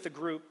sitting with the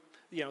group,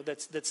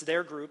 that's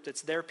their group,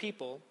 that's their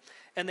people,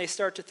 and they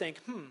start to think,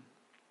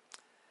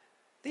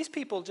 these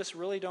people just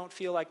really don't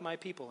feel like my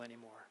people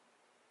anymore.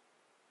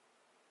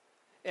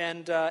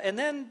 And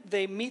then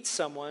they meet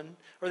someone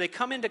or they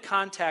come into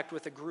contact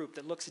with a group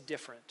that looks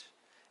different.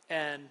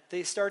 And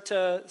they start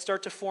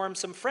to form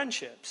some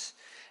friendships.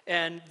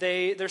 And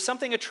there's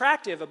something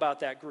attractive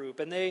about that group.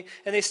 And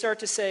they start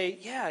to say,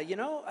 yeah,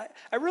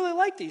 I really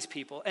like these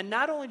people. And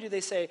not only do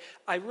they say,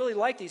 I really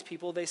like these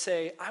people, they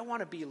say, I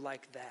want to be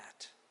like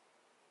that.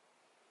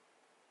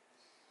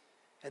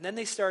 And then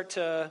they start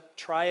to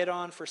try it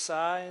on for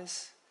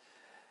size.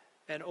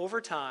 And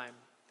over time,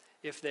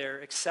 if they're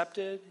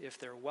accepted, if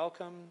they're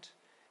welcomed,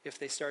 if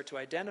they start to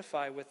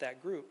identify with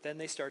that group, then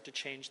they start to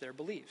change their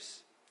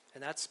beliefs.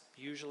 And that's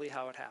usually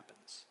how it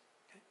happens.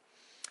 Okay?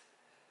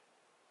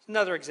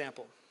 Another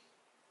example.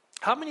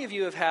 How many of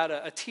you have had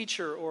a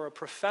teacher or a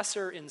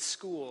professor in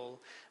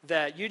school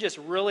that you just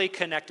really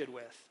connected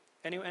with?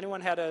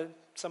 Anyone had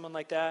someone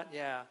like that?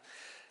 Yeah.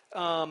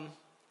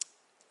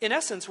 In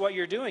essence, what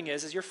you're doing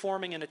is you're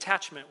forming an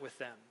attachment with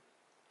them.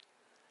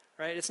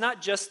 Right? It's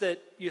not just that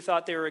you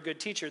thought they were a good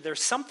teacher.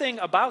 There's something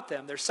about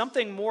them. There's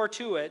something more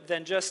to it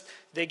than just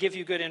they give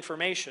you good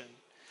information.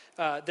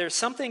 There's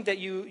something that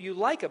you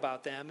like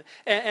about them.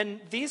 And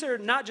these are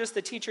not just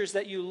the teachers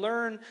that you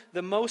learn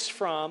the most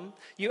from.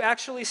 You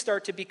actually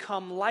start to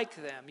become like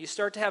them. You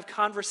start to have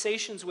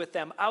conversations with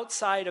them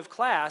outside of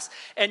class,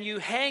 and you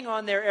hang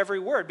on their every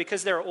word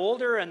because they're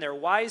older and they're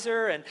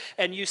wiser,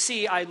 and you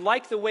see, I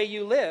like the way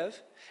you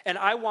live, and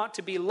I want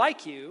to be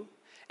like you.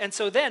 And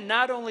so then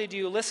not only do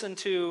you listen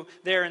to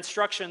their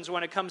instructions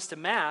when it comes to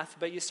math,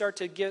 but you start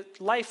to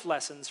get life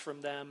lessons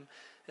from them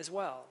as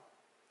well.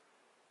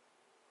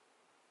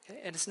 Okay?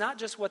 And it's not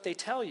just what they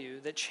tell you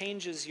that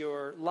changes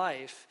your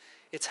life,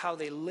 it's how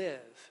they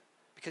live,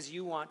 because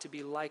you want to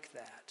be like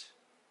that.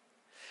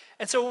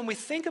 And so when we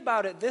think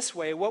about it this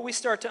way, what we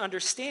start to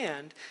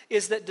understand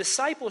is that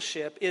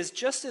discipleship is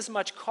just as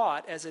much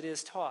caught as it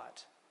is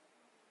taught.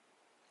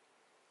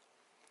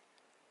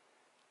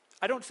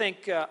 I don't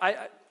think...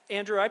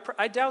 Andrew,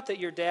 I doubt that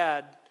your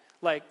dad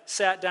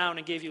sat down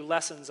and gave you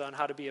lessons on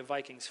how to be a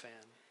Vikings fan.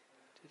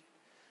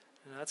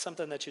 That's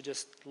something that you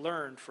just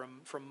learned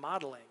from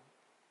modeling,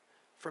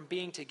 from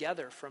being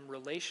together, from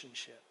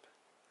relationship,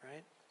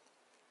 right?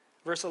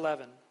 Verse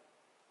 11.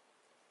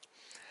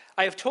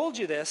 I have told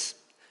you this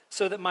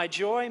so that my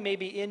joy may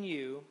be in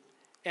you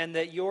and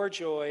that your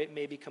joy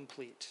may be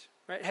complete.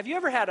 Right? Have you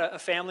ever had a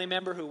family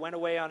member who went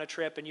away on a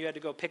trip and you had to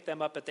go pick them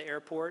up at the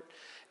airport,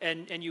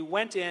 and you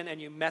went in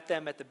and you met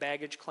them at the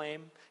baggage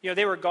claim? You know,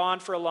 they were gone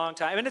for a long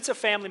time. And it's a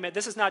family member.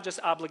 This is not just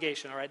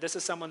obligation, all right? This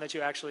is someone that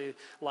you actually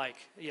like,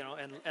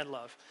 and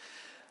love.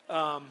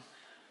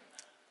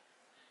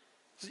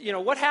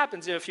 What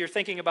happens if you're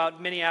thinking about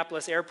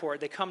Minneapolis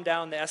Airport, they come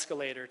down the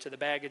escalator to the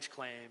baggage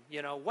claim?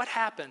 What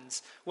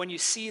happens when you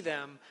see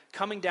them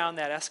coming down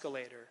that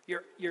escalator?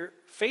 Your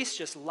face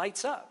just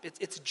lights up.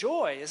 It's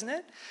joy, isn't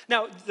it?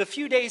 Now, the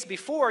few days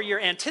before,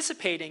 you're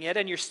anticipating it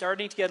and you're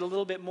starting to get a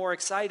little bit more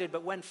excited,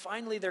 but when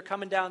finally they're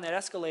coming down that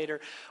escalator,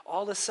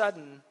 all of a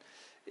sudden,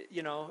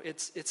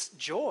 it's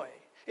joy.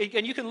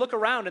 And you can look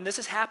around, and this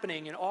is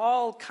happening in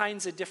all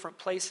kinds of different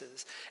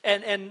places.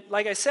 And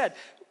like I said,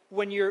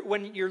 when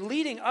you're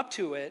leading up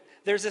to it,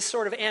 there's this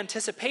sort of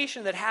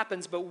anticipation that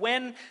happens, but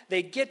when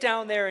they get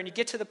down there and you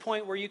get to the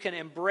point where you can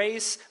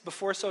embrace,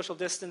 before social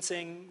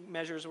distancing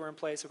measures were in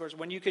place, of course,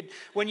 when you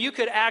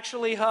could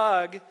actually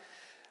hug,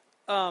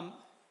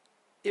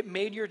 it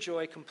made your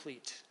joy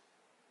complete.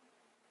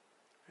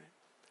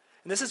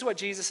 And this is what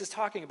Jesus is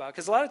talking about.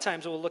 Because a lot of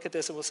times we'll look at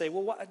this and we'll say,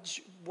 well,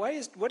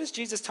 what is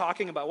Jesus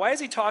talking about? Why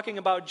is he talking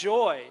about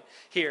joy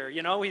here?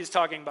 He's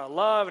talking about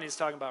love and he's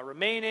talking about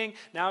remaining.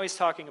 Now he's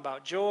talking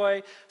about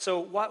joy.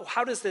 So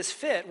how does this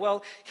fit?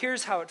 Well,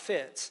 here's how it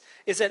fits.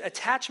 Is that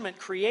attachment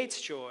creates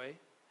joy,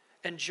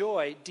 and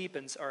joy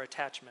deepens our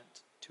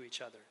attachment to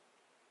each other.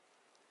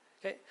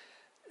 Okay?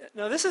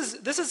 Now, this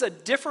is a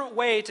different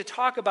way to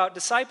talk about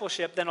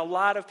discipleship than a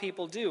lot of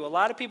people do. A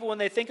lot of people, when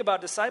they think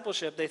about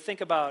discipleship, they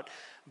think about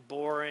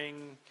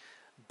boring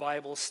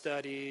Bible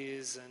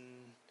studies and,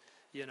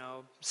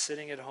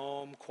 sitting at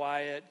home,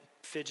 quiet,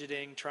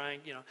 fidgeting,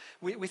 trying,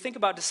 We think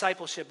about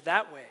discipleship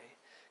that way,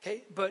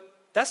 okay? But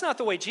that's not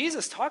the way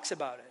Jesus talks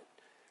about it,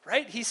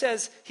 right? He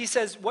says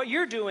what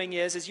you're doing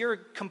is you're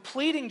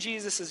completing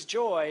Jesus'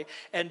 joy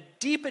and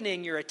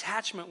deepening your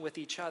attachment with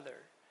each other.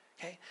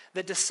 Okay?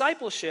 The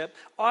discipleship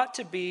ought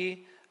to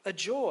be a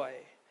joy.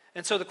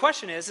 And so the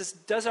question is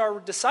does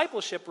our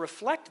discipleship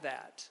reflect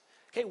that?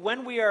 Okay,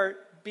 when we are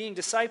being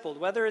discipled,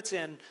 whether it's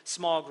in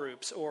small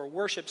groups or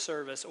worship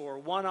service or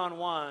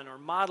one-on-one or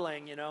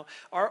modeling,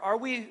 are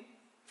we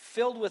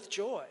filled with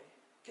joy?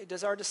 Okay,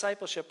 does our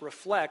discipleship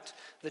reflect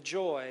the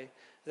joy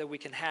that we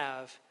can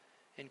have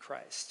in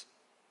Christ?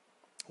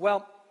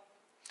 Well,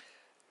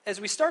 as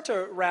we start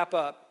to wrap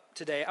up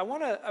today, I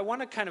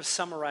want to kind of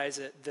summarize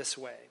it this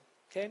way.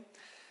 Okay?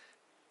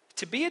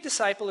 To be a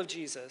disciple of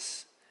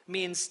Jesus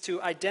means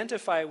to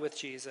identify with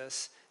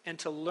Jesus and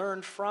to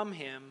learn from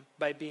him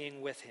by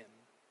being with him.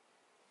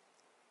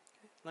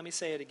 Okay? Let me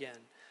say it again.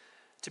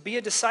 To be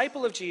a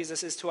disciple of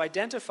Jesus is to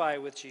identify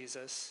with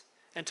Jesus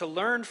and to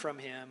learn from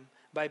him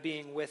by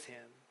being with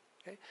him.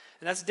 Okay?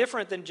 And that's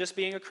different than just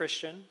being a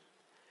Christian.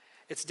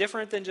 It's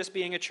different than just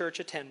being a church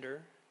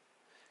attender.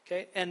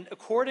 Okay? And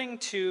according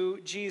to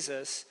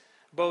Jesus,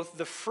 both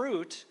the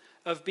fruit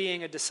of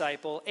being a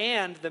disciple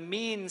and the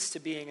means to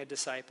being a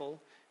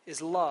disciple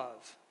is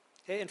love.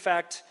 Okay? In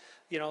fact,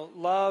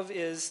 love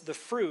is the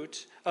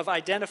fruit of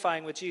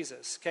identifying with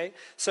Jesus. Okay?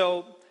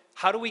 So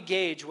how do we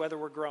gauge whether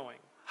we're growing?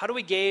 How do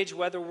we gauge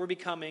whether we're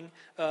becoming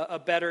a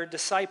better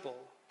disciple?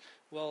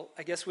 Well,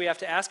 I guess we have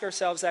to ask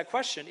ourselves that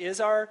question. Is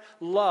our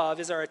love,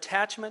 is our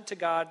attachment to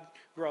God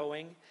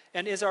growing?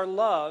 And is our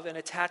love and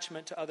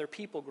attachment to other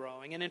people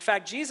growing? And in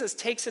fact, Jesus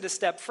takes it a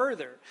step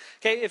further.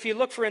 Okay, if you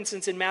look, for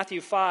instance, in Matthew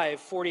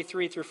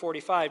 5:43 through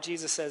 45,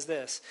 Jesus says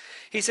this.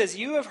 He says,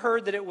 "You have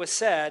heard that it was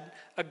said,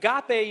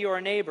 'Agape your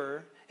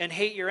neighbor and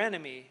hate your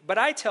enemy.' But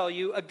I tell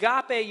you,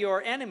 agape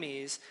your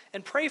enemies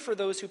and pray for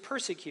those who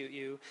persecute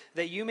you,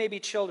 that you may be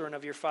children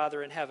of your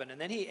Father in heaven."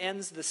 And then he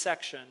ends the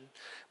section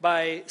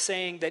by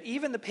saying that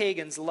even the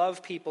pagans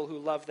love people who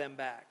love them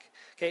back.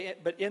 Okay,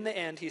 but in the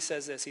end, he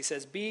says this. He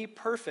says, "Be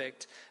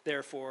perfect,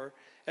 therefore,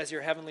 as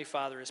your heavenly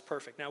Father is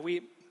perfect." Now,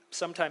 we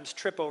sometimes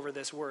trip over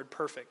this word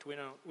perfect. We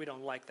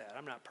don't like that.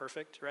 I'm not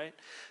perfect, right?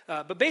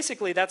 But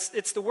basically,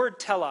 it's the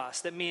word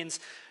telos that means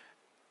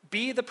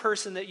be the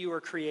person that you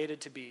were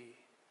created to be.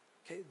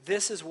 Okay,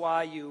 this is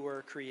why you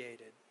were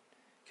created.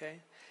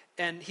 Okay,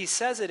 and he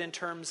says it in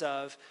terms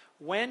of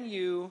when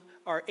you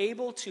are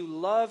able to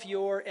love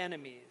your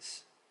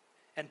enemies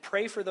and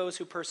pray for those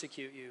who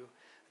persecute you,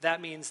 that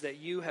means that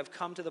you have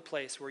come to the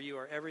place where you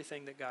are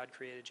everything that God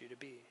created you to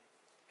be.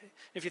 Okay?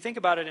 If you think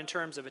about it in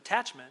terms of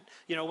attachment,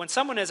 when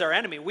someone is our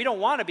enemy, we don't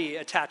want to be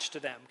attached to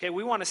them. Okay,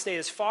 we want to stay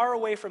as far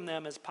away from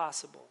them as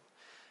possible.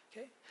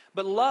 Okay,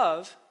 but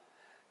love,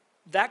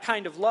 that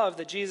kind of love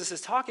that Jesus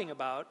is talking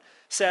about,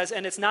 says,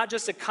 and it's not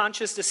just a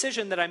conscious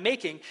decision that I'm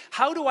making,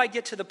 how do I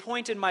get to the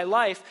point in my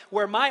life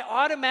where my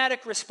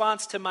automatic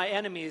response to my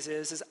enemies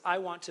is I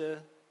want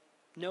to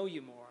know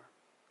you more.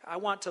 I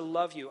want to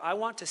love you. I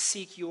want to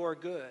seek your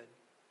good.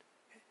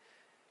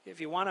 If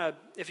you want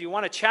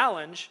to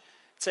challenge,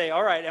 say,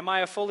 all right, am I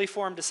a fully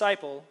formed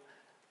disciple?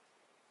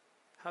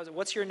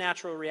 What's your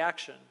natural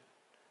reaction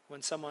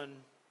when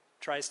someone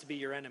tries to be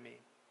your enemy?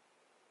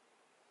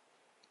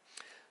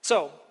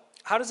 So,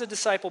 how does a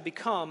disciple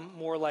become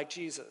more like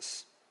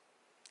Jesus?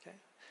 Okay.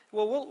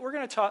 Well, we're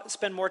going to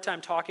spend more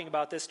time talking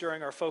about this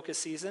during our focus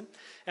season.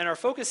 And our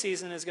focus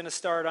season is going to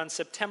start on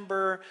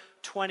September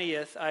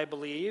 20th, I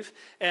believe.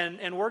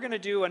 And we're going to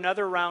do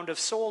another round of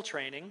soul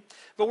training.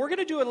 But we're going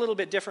to do it a little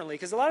bit differently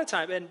because a lot of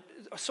time, and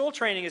soul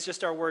training is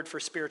just our word for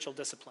spiritual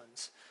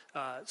disciplines,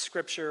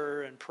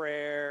 scripture and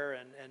prayer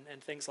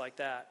and things like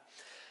that.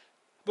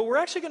 But we're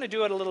actually going to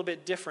do it a little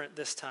bit different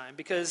this time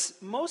because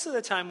most of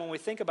the time when we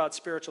think about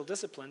spiritual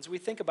disciplines, we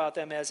think about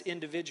them as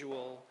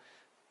individual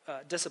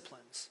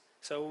disciplines.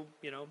 So,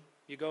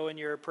 you go in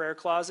your prayer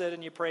closet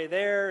and you pray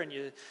there and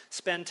you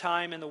spend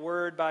time in the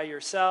Word by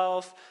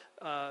yourself.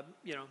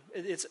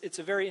 It's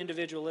a very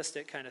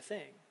individualistic kind of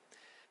thing.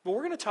 But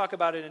we're going to talk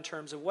about it in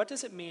terms of what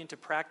does it mean to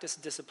practice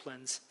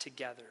disciplines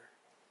together?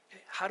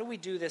 Okay, how do we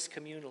do this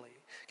communally?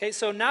 Okay,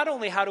 so not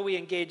only how do we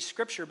engage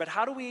Scripture, but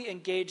how do we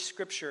engage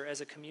Scripture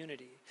as a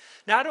community?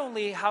 Not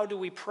only how do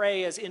we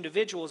pray as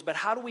individuals, but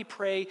how do we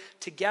pray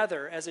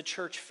together as a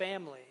church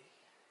family?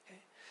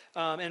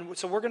 Okay? And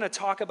so we're going to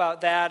talk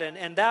about that,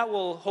 and that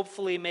will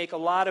hopefully make a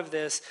lot of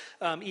this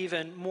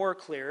even more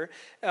clear.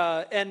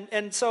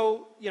 And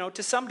so,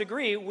 to some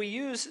degree, we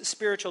use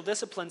spiritual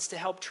disciplines to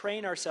help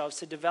train ourselves,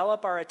 to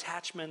develop our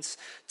attachments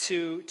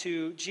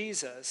to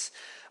Jesus.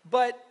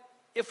 But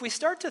if we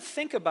start to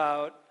think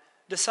about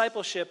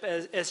discipleship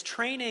as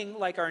training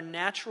like our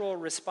natural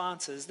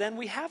responses, then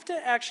we have to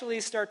actually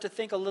start to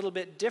think a little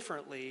bit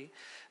differently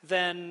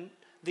than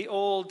the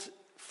old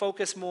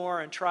focus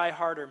more and try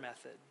harder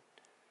method,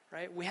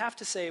 right? We have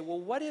to say, well,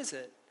 what is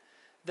it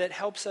that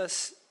helps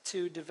us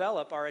to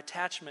develop our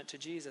attachment to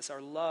Jesus,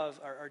 our love,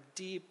 our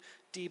deep,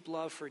 deep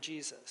love for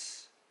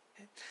Jesus?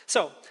 Okay?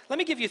 So let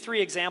me give you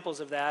 3 examples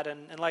of that,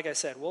 and like I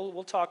said,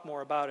 we'll talk more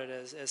about it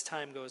as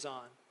time goes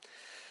on.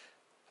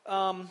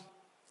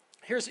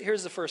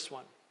 Here's the first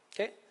one,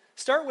 okay?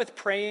 Start with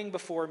praying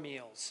before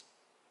meals.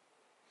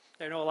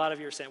 I know a lot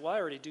of you are saying, well, I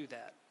already do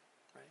that,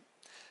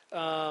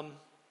 right?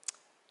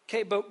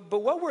 Okay, but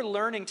what we're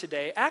learning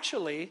today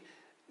actually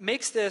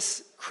makes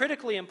this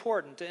critically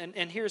important,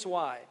 and here's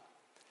why.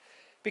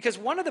 Because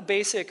one of the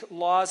basic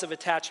laws of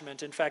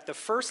attachment, in fact, the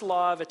first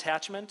law of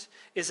attachment,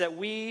 is that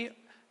we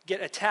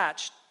get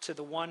attached to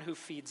the one who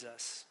feeds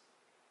us.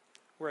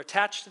 We're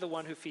attached to the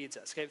one who feeds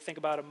us. Okay, think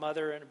about a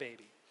mother and a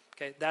baby.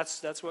 Okay,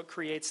 that's what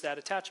creates that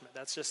attachment.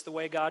 That's just the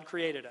way God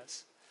created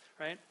us,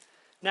 right?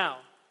 Now,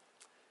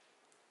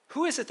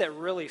 who is it that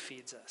really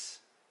feeds us?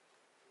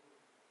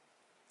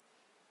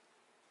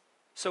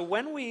 So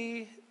when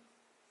we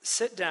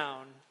sit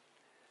down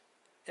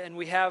and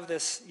we have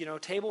this,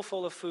 table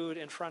full of food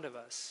in front of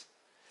us,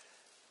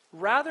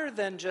 rather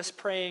than just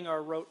praying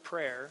our rote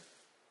prayer,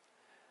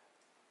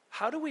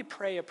 how do we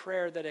pray a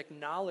prayer that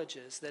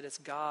acknowledges that it's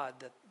God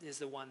that is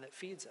the one that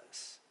feeds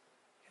us?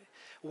 Okay.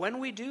 When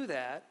we do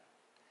that,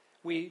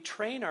 we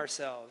train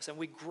ourselves and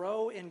we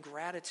grow in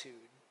gratitude.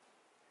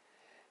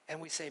 And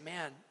we say,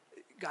 man,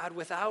 God,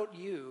 without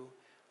you,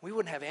 we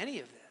wouldn't have any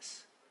of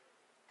this.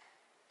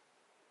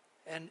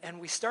 And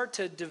we start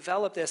to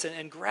develop this,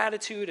 and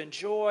gratitude and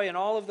joy and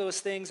all of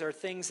those things are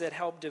things that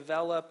help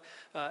develop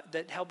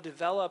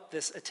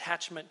this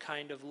attachment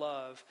kind of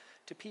love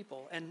to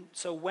people. And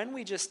so when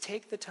we just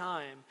take the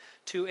time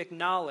to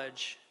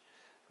acknowledge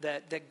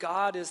that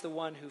God is the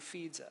one who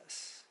feeds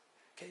us,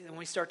 Okay, and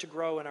we start to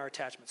grow in our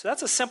attachment. So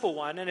that's a simple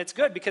one, and it's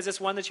good because it's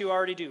one that you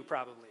already do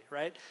probably,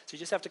 right? So you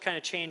just have to kind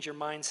of change your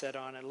mindset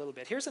on it a little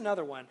bit. Here's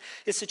another one.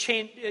 Is to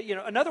change,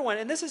 another one,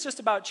 and this is just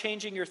about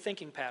changing your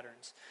thinking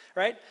patterns,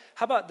 right?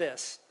 How about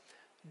this?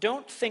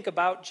 Don't think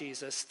about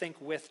Jesus, think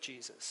with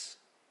Jesus.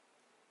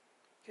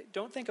 Okay,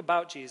 don't think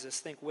about Jesus,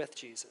 think with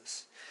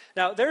Jesus.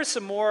 Now, there's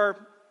some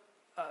more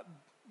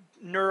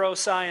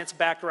neuroscience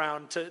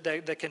background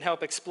that can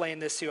help explain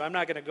this too. I'm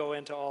not going to go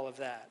into all of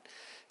that,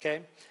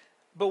 okay?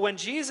 But when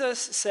Jesus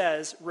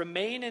says,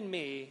 remain in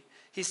me,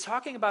 he's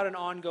talking about an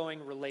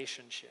ongoing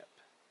relationship.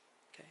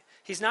 Okay?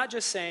 He's not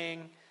just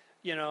saying,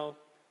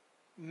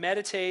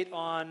 meditate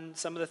on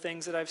some of the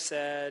things that I've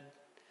said,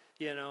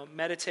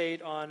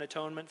 meditate on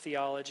atonement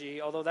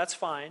theology, although that's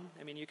fine.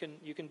 I mean, you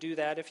can do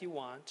that if you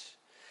want.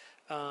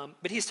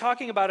 But he's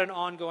talking about an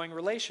ongoing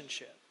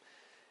relationship.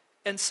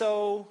 And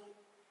so,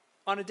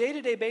 on a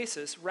day-to-day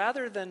basis,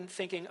 rather than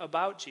thinking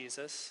about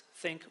Jesus,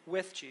 think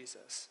with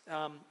Jesus.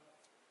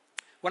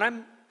 When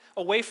I'm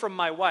away from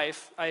my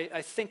wife,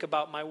 I think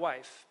about my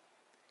wife.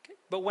 Okay?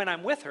 But when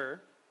I'm with her,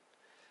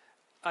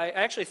 I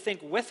actually think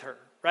with her,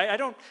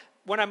 right?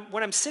 When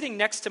I'm sitting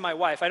next to my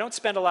wife, I don't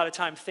spend a lot of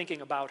time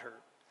thinking about her,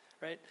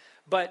 right?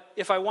 But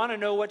if I want to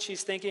know what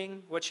she's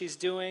thinking, what she's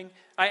doing,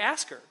 I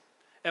ask her,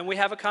 and we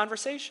have a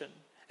conversation.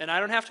 And I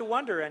don't have to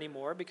wonder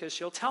anymore because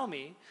she'll tell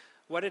me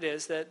what it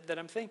is that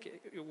I'm thinking,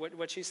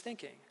 what she's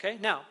thinking, okay?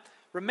 Now,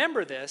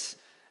 remember this,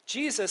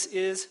 Jesus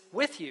is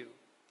with you.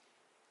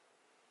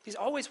 He's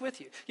always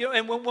with you.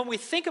 And when we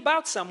think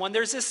about someone,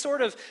 there's this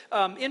sort of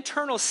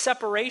internal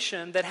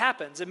separation that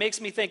happens. It makes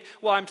me think,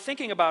 well, I'm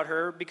thinking about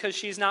her because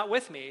she's not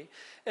with me.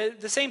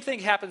 The same thing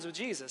happens with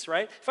Jesus,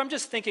 right? If I'm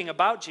just thinking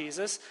about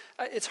Jesus,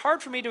 it's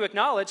hard for me to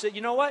acknowledge that,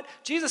 you know what?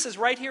 Jesus is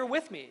right here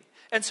with me.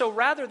 And so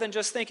rather than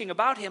just thinking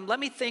about him,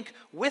 let me think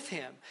with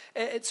him.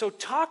 And so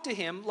talk to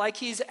him like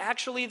he's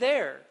actually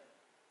there.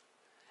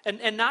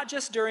 And not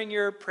just during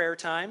your prayer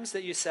times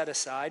that you set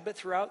aside, but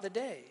throughout the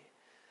day.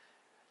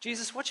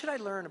 Jesus, what should I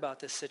learn about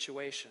this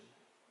situation?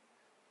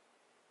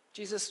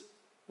 Jesus,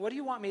 what do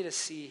you want me to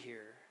see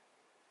here?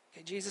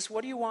 Okay, Jesus,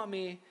 what do you want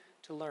me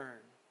to learn?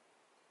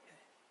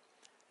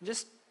 Okay.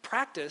 Just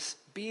practice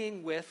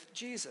being with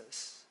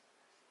Jesus.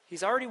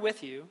 He's already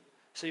with you,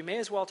 so you may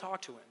as well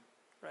talk to him,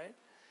 right?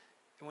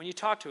 And when you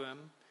talk to him,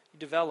 you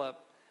develop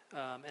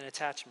an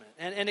attachment.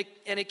 And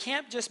it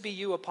can't just be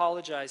you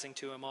apologizing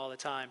to him all the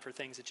time for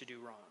things that you do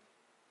wrong,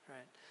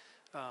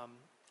 right?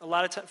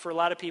 For a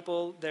lot of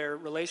people, their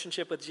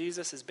relationship with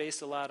Jesus is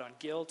based a lot on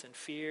guilt and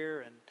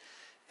fear,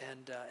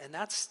 and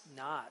that's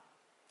not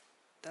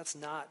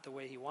the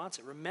way he wants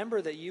it.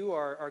 Remember that you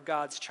are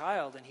God's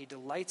child, and he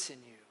delights in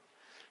you.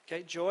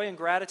 Okay, joy and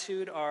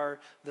gratitude are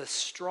the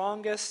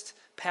strongest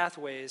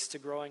pathways to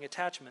growing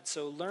attachment.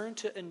 So learn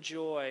to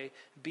enjoy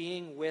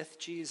being with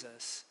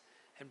Jesus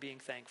and being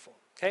thankful.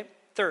 Okay,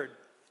 third.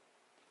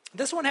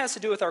 This one has to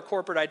do with our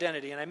corporate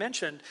identity. And I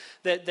mentioned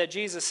that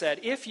Jesus said,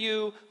 if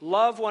you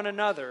love one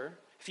another,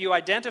 if you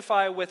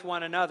identify with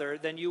one another,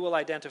 then you will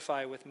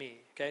identify with me.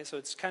 Okay, so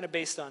it's kind of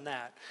based on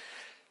that.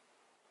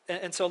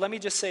 And so let me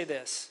just say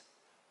this.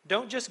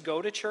 Don't just go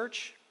to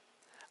church.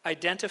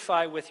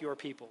 Identify with your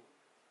people.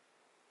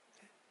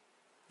 Okay?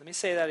 Let me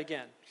say that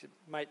again. It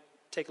might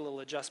take a little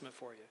adjustment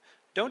for you.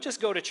 Don't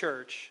just go to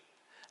church.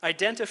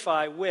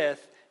 Identify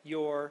with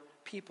your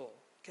people.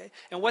 Okay?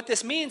 And what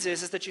this means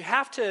is that you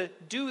have to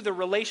do the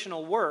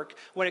relational work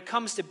when it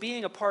comes to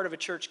being a part of a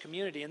church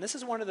community. And this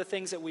is one of the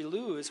things that we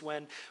lose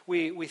when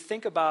we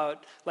think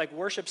about like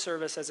worship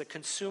service as a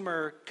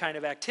consumer kind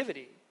of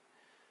activity.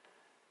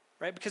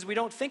 Right? Because we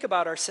don't think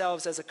about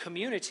ourselves as a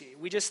community.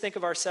 We just think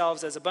of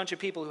ourselves as a bunch of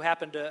people who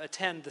happen to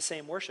attend the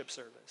same worship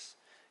service.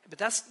 But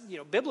that's,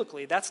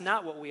 biblically, that's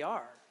not what we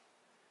are.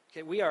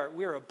 Okay?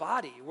 We're a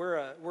body.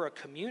 We're a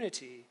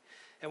community,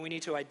 and we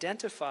need to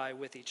identify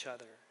with each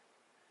other.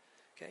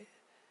 Okay?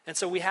 And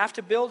so we have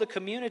to build a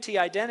community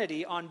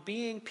identity on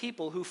being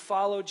people who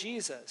follow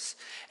Jesus.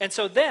 And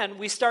so then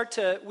we start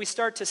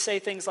to say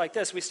things like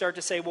this. We start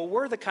to say, well,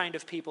 we're the kind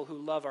of people who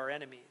love our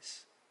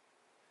enemies.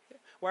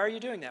 Okay? Why are you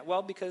doing that?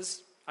 Well,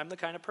 because I'm the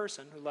kind of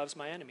person who loves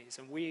my enemies,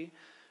 and we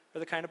are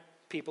the kind of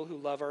people who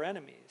love our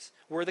enemies.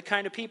 We're the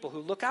kind of people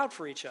who look out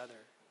for each other.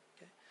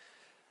 Okay?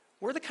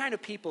 We're the kind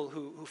of people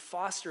who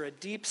foster a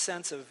deep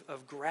sense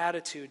of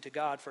gratitude to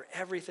God for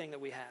everything that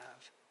we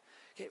have.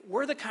 Okay,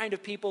 we're the kind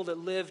of people that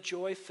live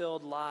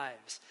joy-filled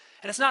lives.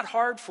 And it's not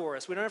hard for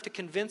us. We don't have to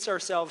convince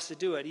ourselves to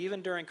do it,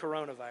 even during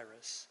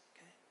coronavirus.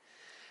 Okay?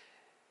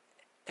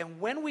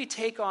 And when we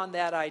take on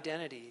that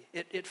identity,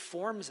 it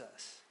forms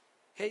us.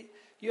 Okay?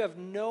 You have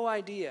no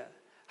idea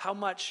how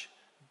much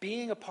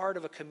being a part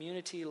of a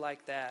community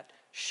like that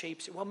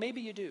shapes you. Well,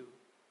 maybe you do.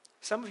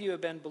 Some of you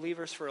have been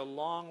believers for a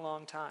long,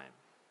 long time.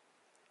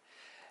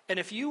 And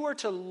if you were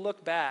to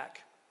look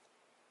back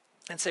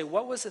and say,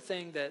 what was the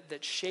thing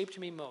that shaped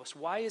me most?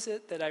 Why is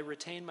it that I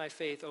retained my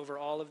faith over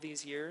all of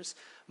these years?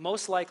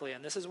 Most likely,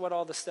 and this is what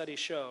all the studies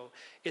show,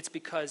 it's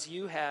because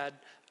you had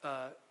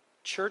a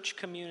church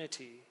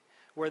community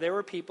where there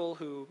were people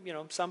who,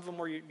 some of them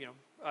were,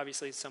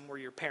 obviously some were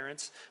your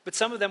parents, but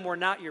some of them were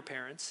not your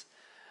parents.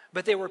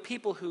 But they were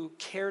people who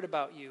cared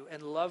about you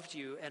and loved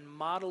you and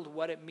modeled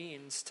what it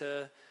means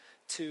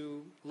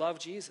to love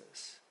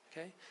Jesus.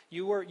 Okay?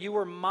 You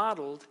were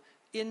modeled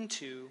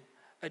into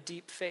a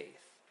deep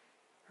faith.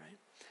 Right?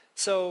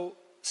 So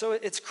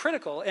it's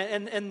critical.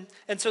 And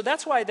so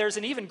that's why there's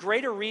an even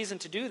greater reason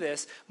to do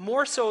this,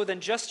 more so than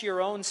just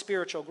your own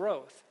spiritual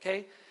growth.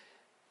 Okay?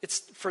 It's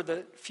for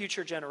the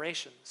future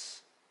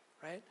generations.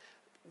 Right?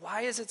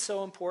 Why is it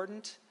so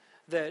important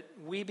that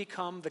we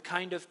become the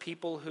kind of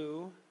people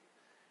who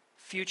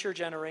future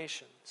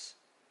generations?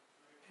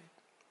 Okay.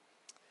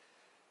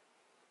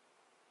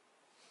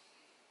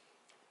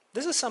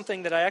 This is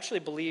something that I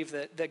actually believe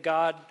that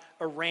God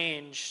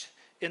arranged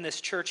in this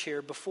church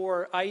here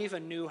before I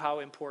even knew how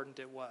important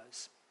it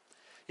was.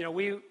 You know,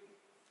 we,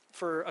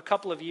 for a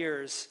couple of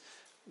years,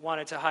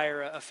 wanted to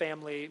hire a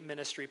family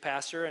ministry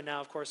pastor, and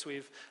now, of course,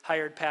 we've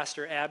hired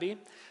Pastor Abby.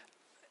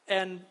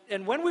 And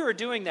when we were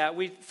doing that,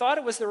 we thought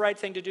it was the right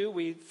thing to do.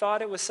 We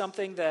thought it was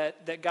something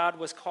that God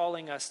was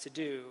calling us to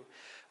do.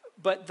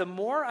 But the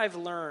more I've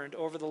learned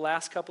over the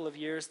last couple of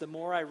years, the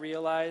more I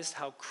realized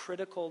how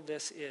critical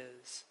this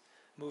is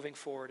moving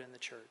forward in the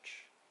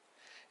church.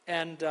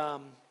 And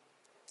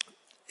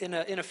in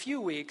a few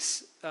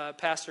weeks,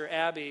 Pastor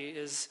Abby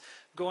is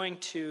going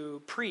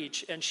to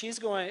preach, and it's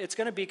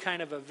going to be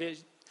kind of a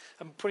vision.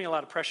 I'm putting a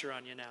lot of pressure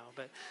on you now,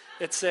 but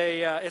it's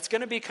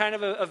going to be kind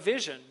of a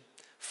vision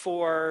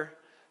for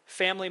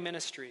family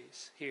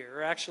ministries here,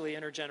 or actually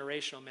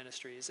intergenerational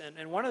ministries.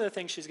 And one of the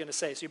things she's going to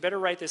say, so you better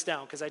write this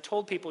down, because I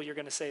told people you're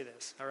going to say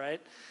this, all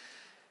right,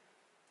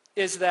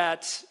 is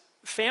that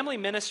family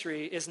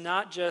ministry is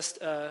not just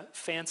a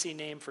fancy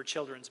name for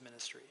children's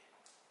ministry.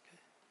 Okay?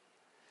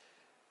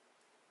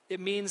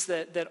 It means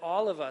that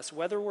all of us,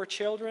 whether we're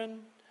children,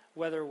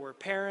 whether we're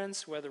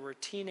parents, whether we're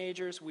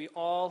teenagers, we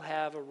all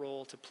have a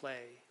role to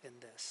play in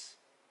this.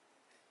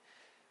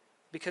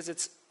 Because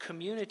it's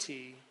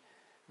community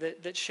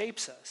that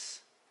shapes us.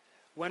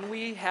 When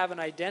we have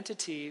an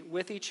identity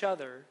with each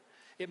other,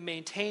 it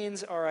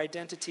maintains our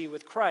identity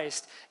with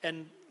Christ.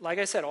 And like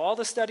I said, all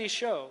the studies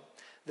show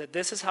that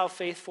this is how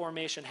faith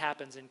formation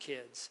happens in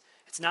kids.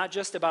 It's not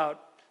just about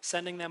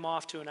sending them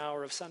off to an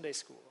hour of Sunday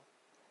school.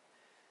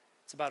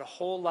 It's about a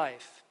whole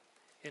life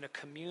in a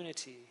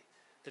community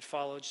that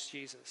follows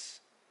Jesus.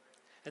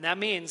 And that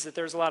means that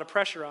there's a lot of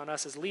pressure on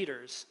us as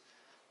leaders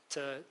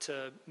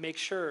to make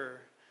sure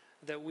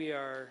that we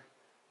are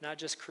not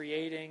just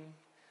creating,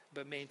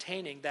 but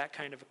maintaining that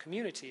kind of a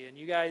community. And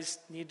you guys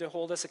need to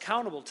hold us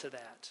accountable to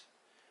that,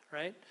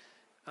 right?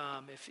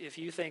 If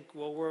you think,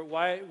 well,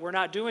 we're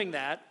not doing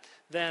that,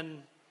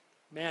 then,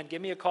 man, give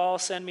me a call,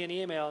 send me an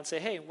email, and say,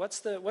 hey,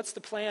 what's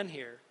the plan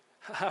here?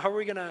 How are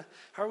we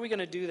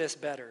gonna do this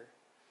better?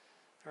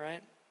 All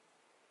right.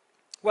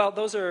 Well,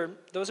 those are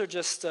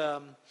just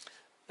a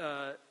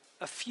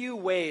few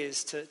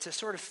ways to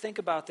sort of think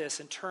about this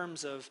in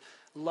terms of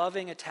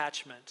loving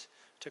attachment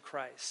to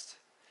Christ.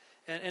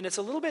 And it's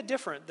a little bit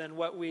different than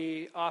what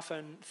we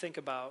often think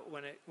about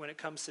when it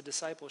comes to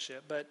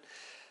discipleship. But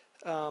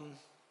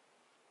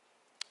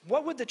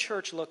what would the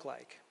church look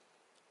like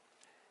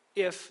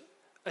if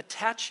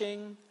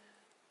attaching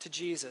to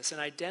Jesus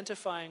and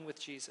identifying with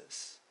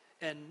Jesus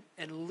and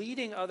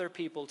leading other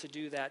people to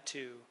do that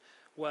too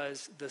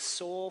was the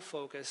sole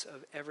focus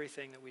of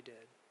everything that we did?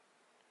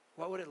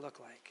 What would it look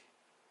like?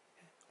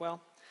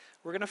 Well,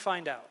 we're going to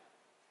find out,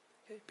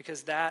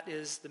 because that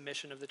is the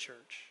mission of the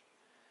church.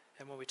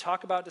 And when we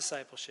talk about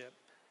discipleship,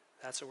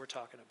 that's what we're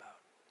talking about.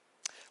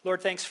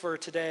 Lord, thanks for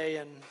today,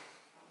 and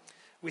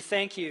we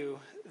thank you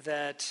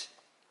that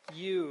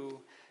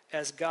you,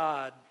 as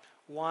God,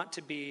 want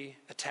to be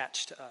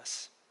attached to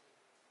us,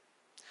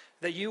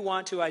 that you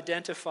want to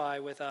identify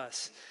with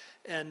us.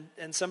 And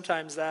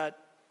sometimes that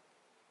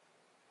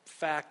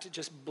fact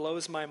just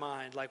blows my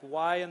mind. Like,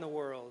 why in the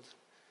world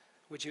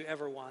would you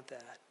ever want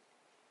that?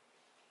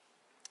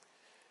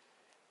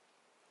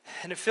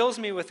 And it fills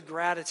me with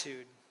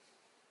gratitude. It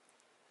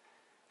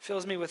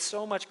fills me with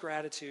so much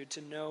gratitude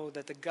to know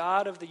that the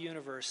God of the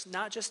universe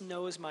not just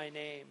knows my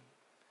name,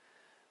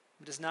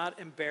 but is not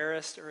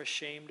embarrassed or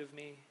ashamed of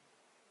me,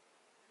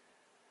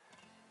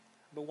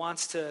 but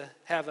wants to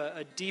have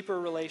a deeper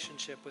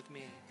relationship with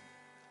me.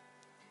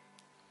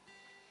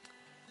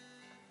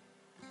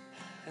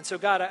 And so,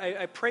 God,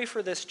 I pray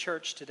for this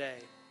church today.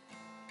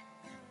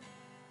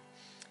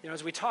 You know,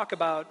 as we talk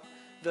about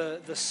the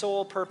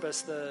sole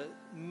purpose, the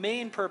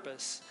main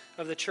purpose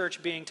of the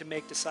church being to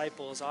make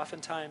disciples,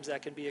 oftentimes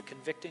that can be a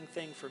convicting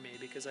thing for me,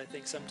 because I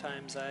think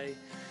sometimes I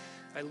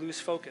lose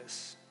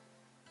focus.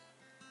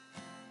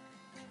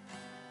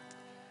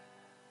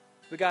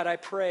 But God, I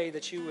pray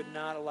that you would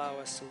not allow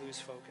us to lose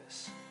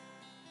focus,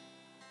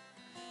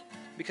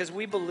 because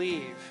we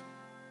believe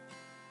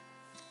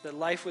that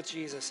life with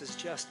Jesus is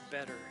just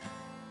better.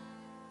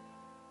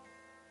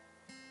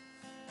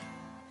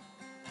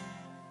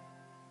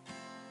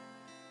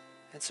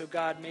 And so,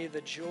 God, may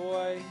the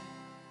joy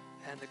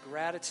and the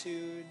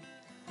gratitude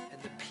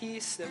and the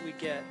peace that we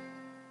get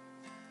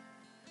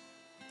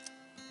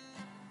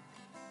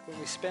when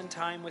we spend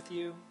time with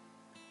you,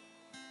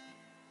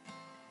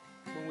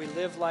 when we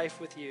live life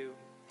with you,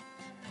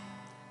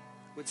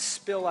 would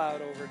spill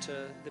out over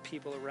to the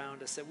people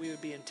around us, that we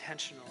would be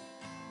intentional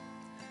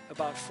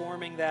about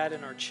forming that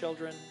in our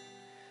children,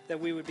 that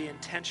we would be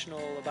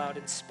intentional about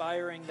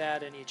inspiring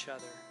that in each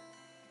other,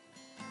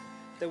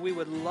 that we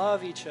would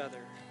love each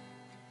other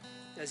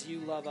as you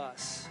love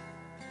us,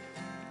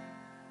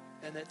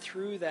 and that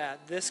through that,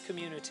 this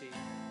community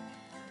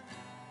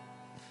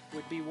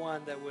would be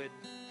one that would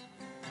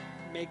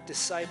make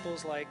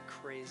disciples like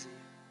crazy.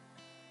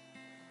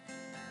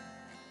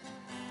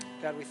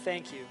 God, we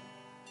thank you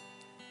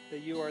that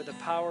you are the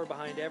power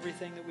behind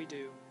everything that we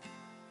do.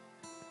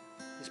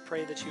 Just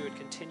pray that you would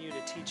continue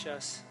to teach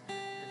us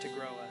and to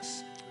grow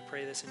us. We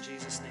pray this in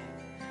Jesus' name.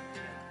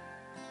 Amen.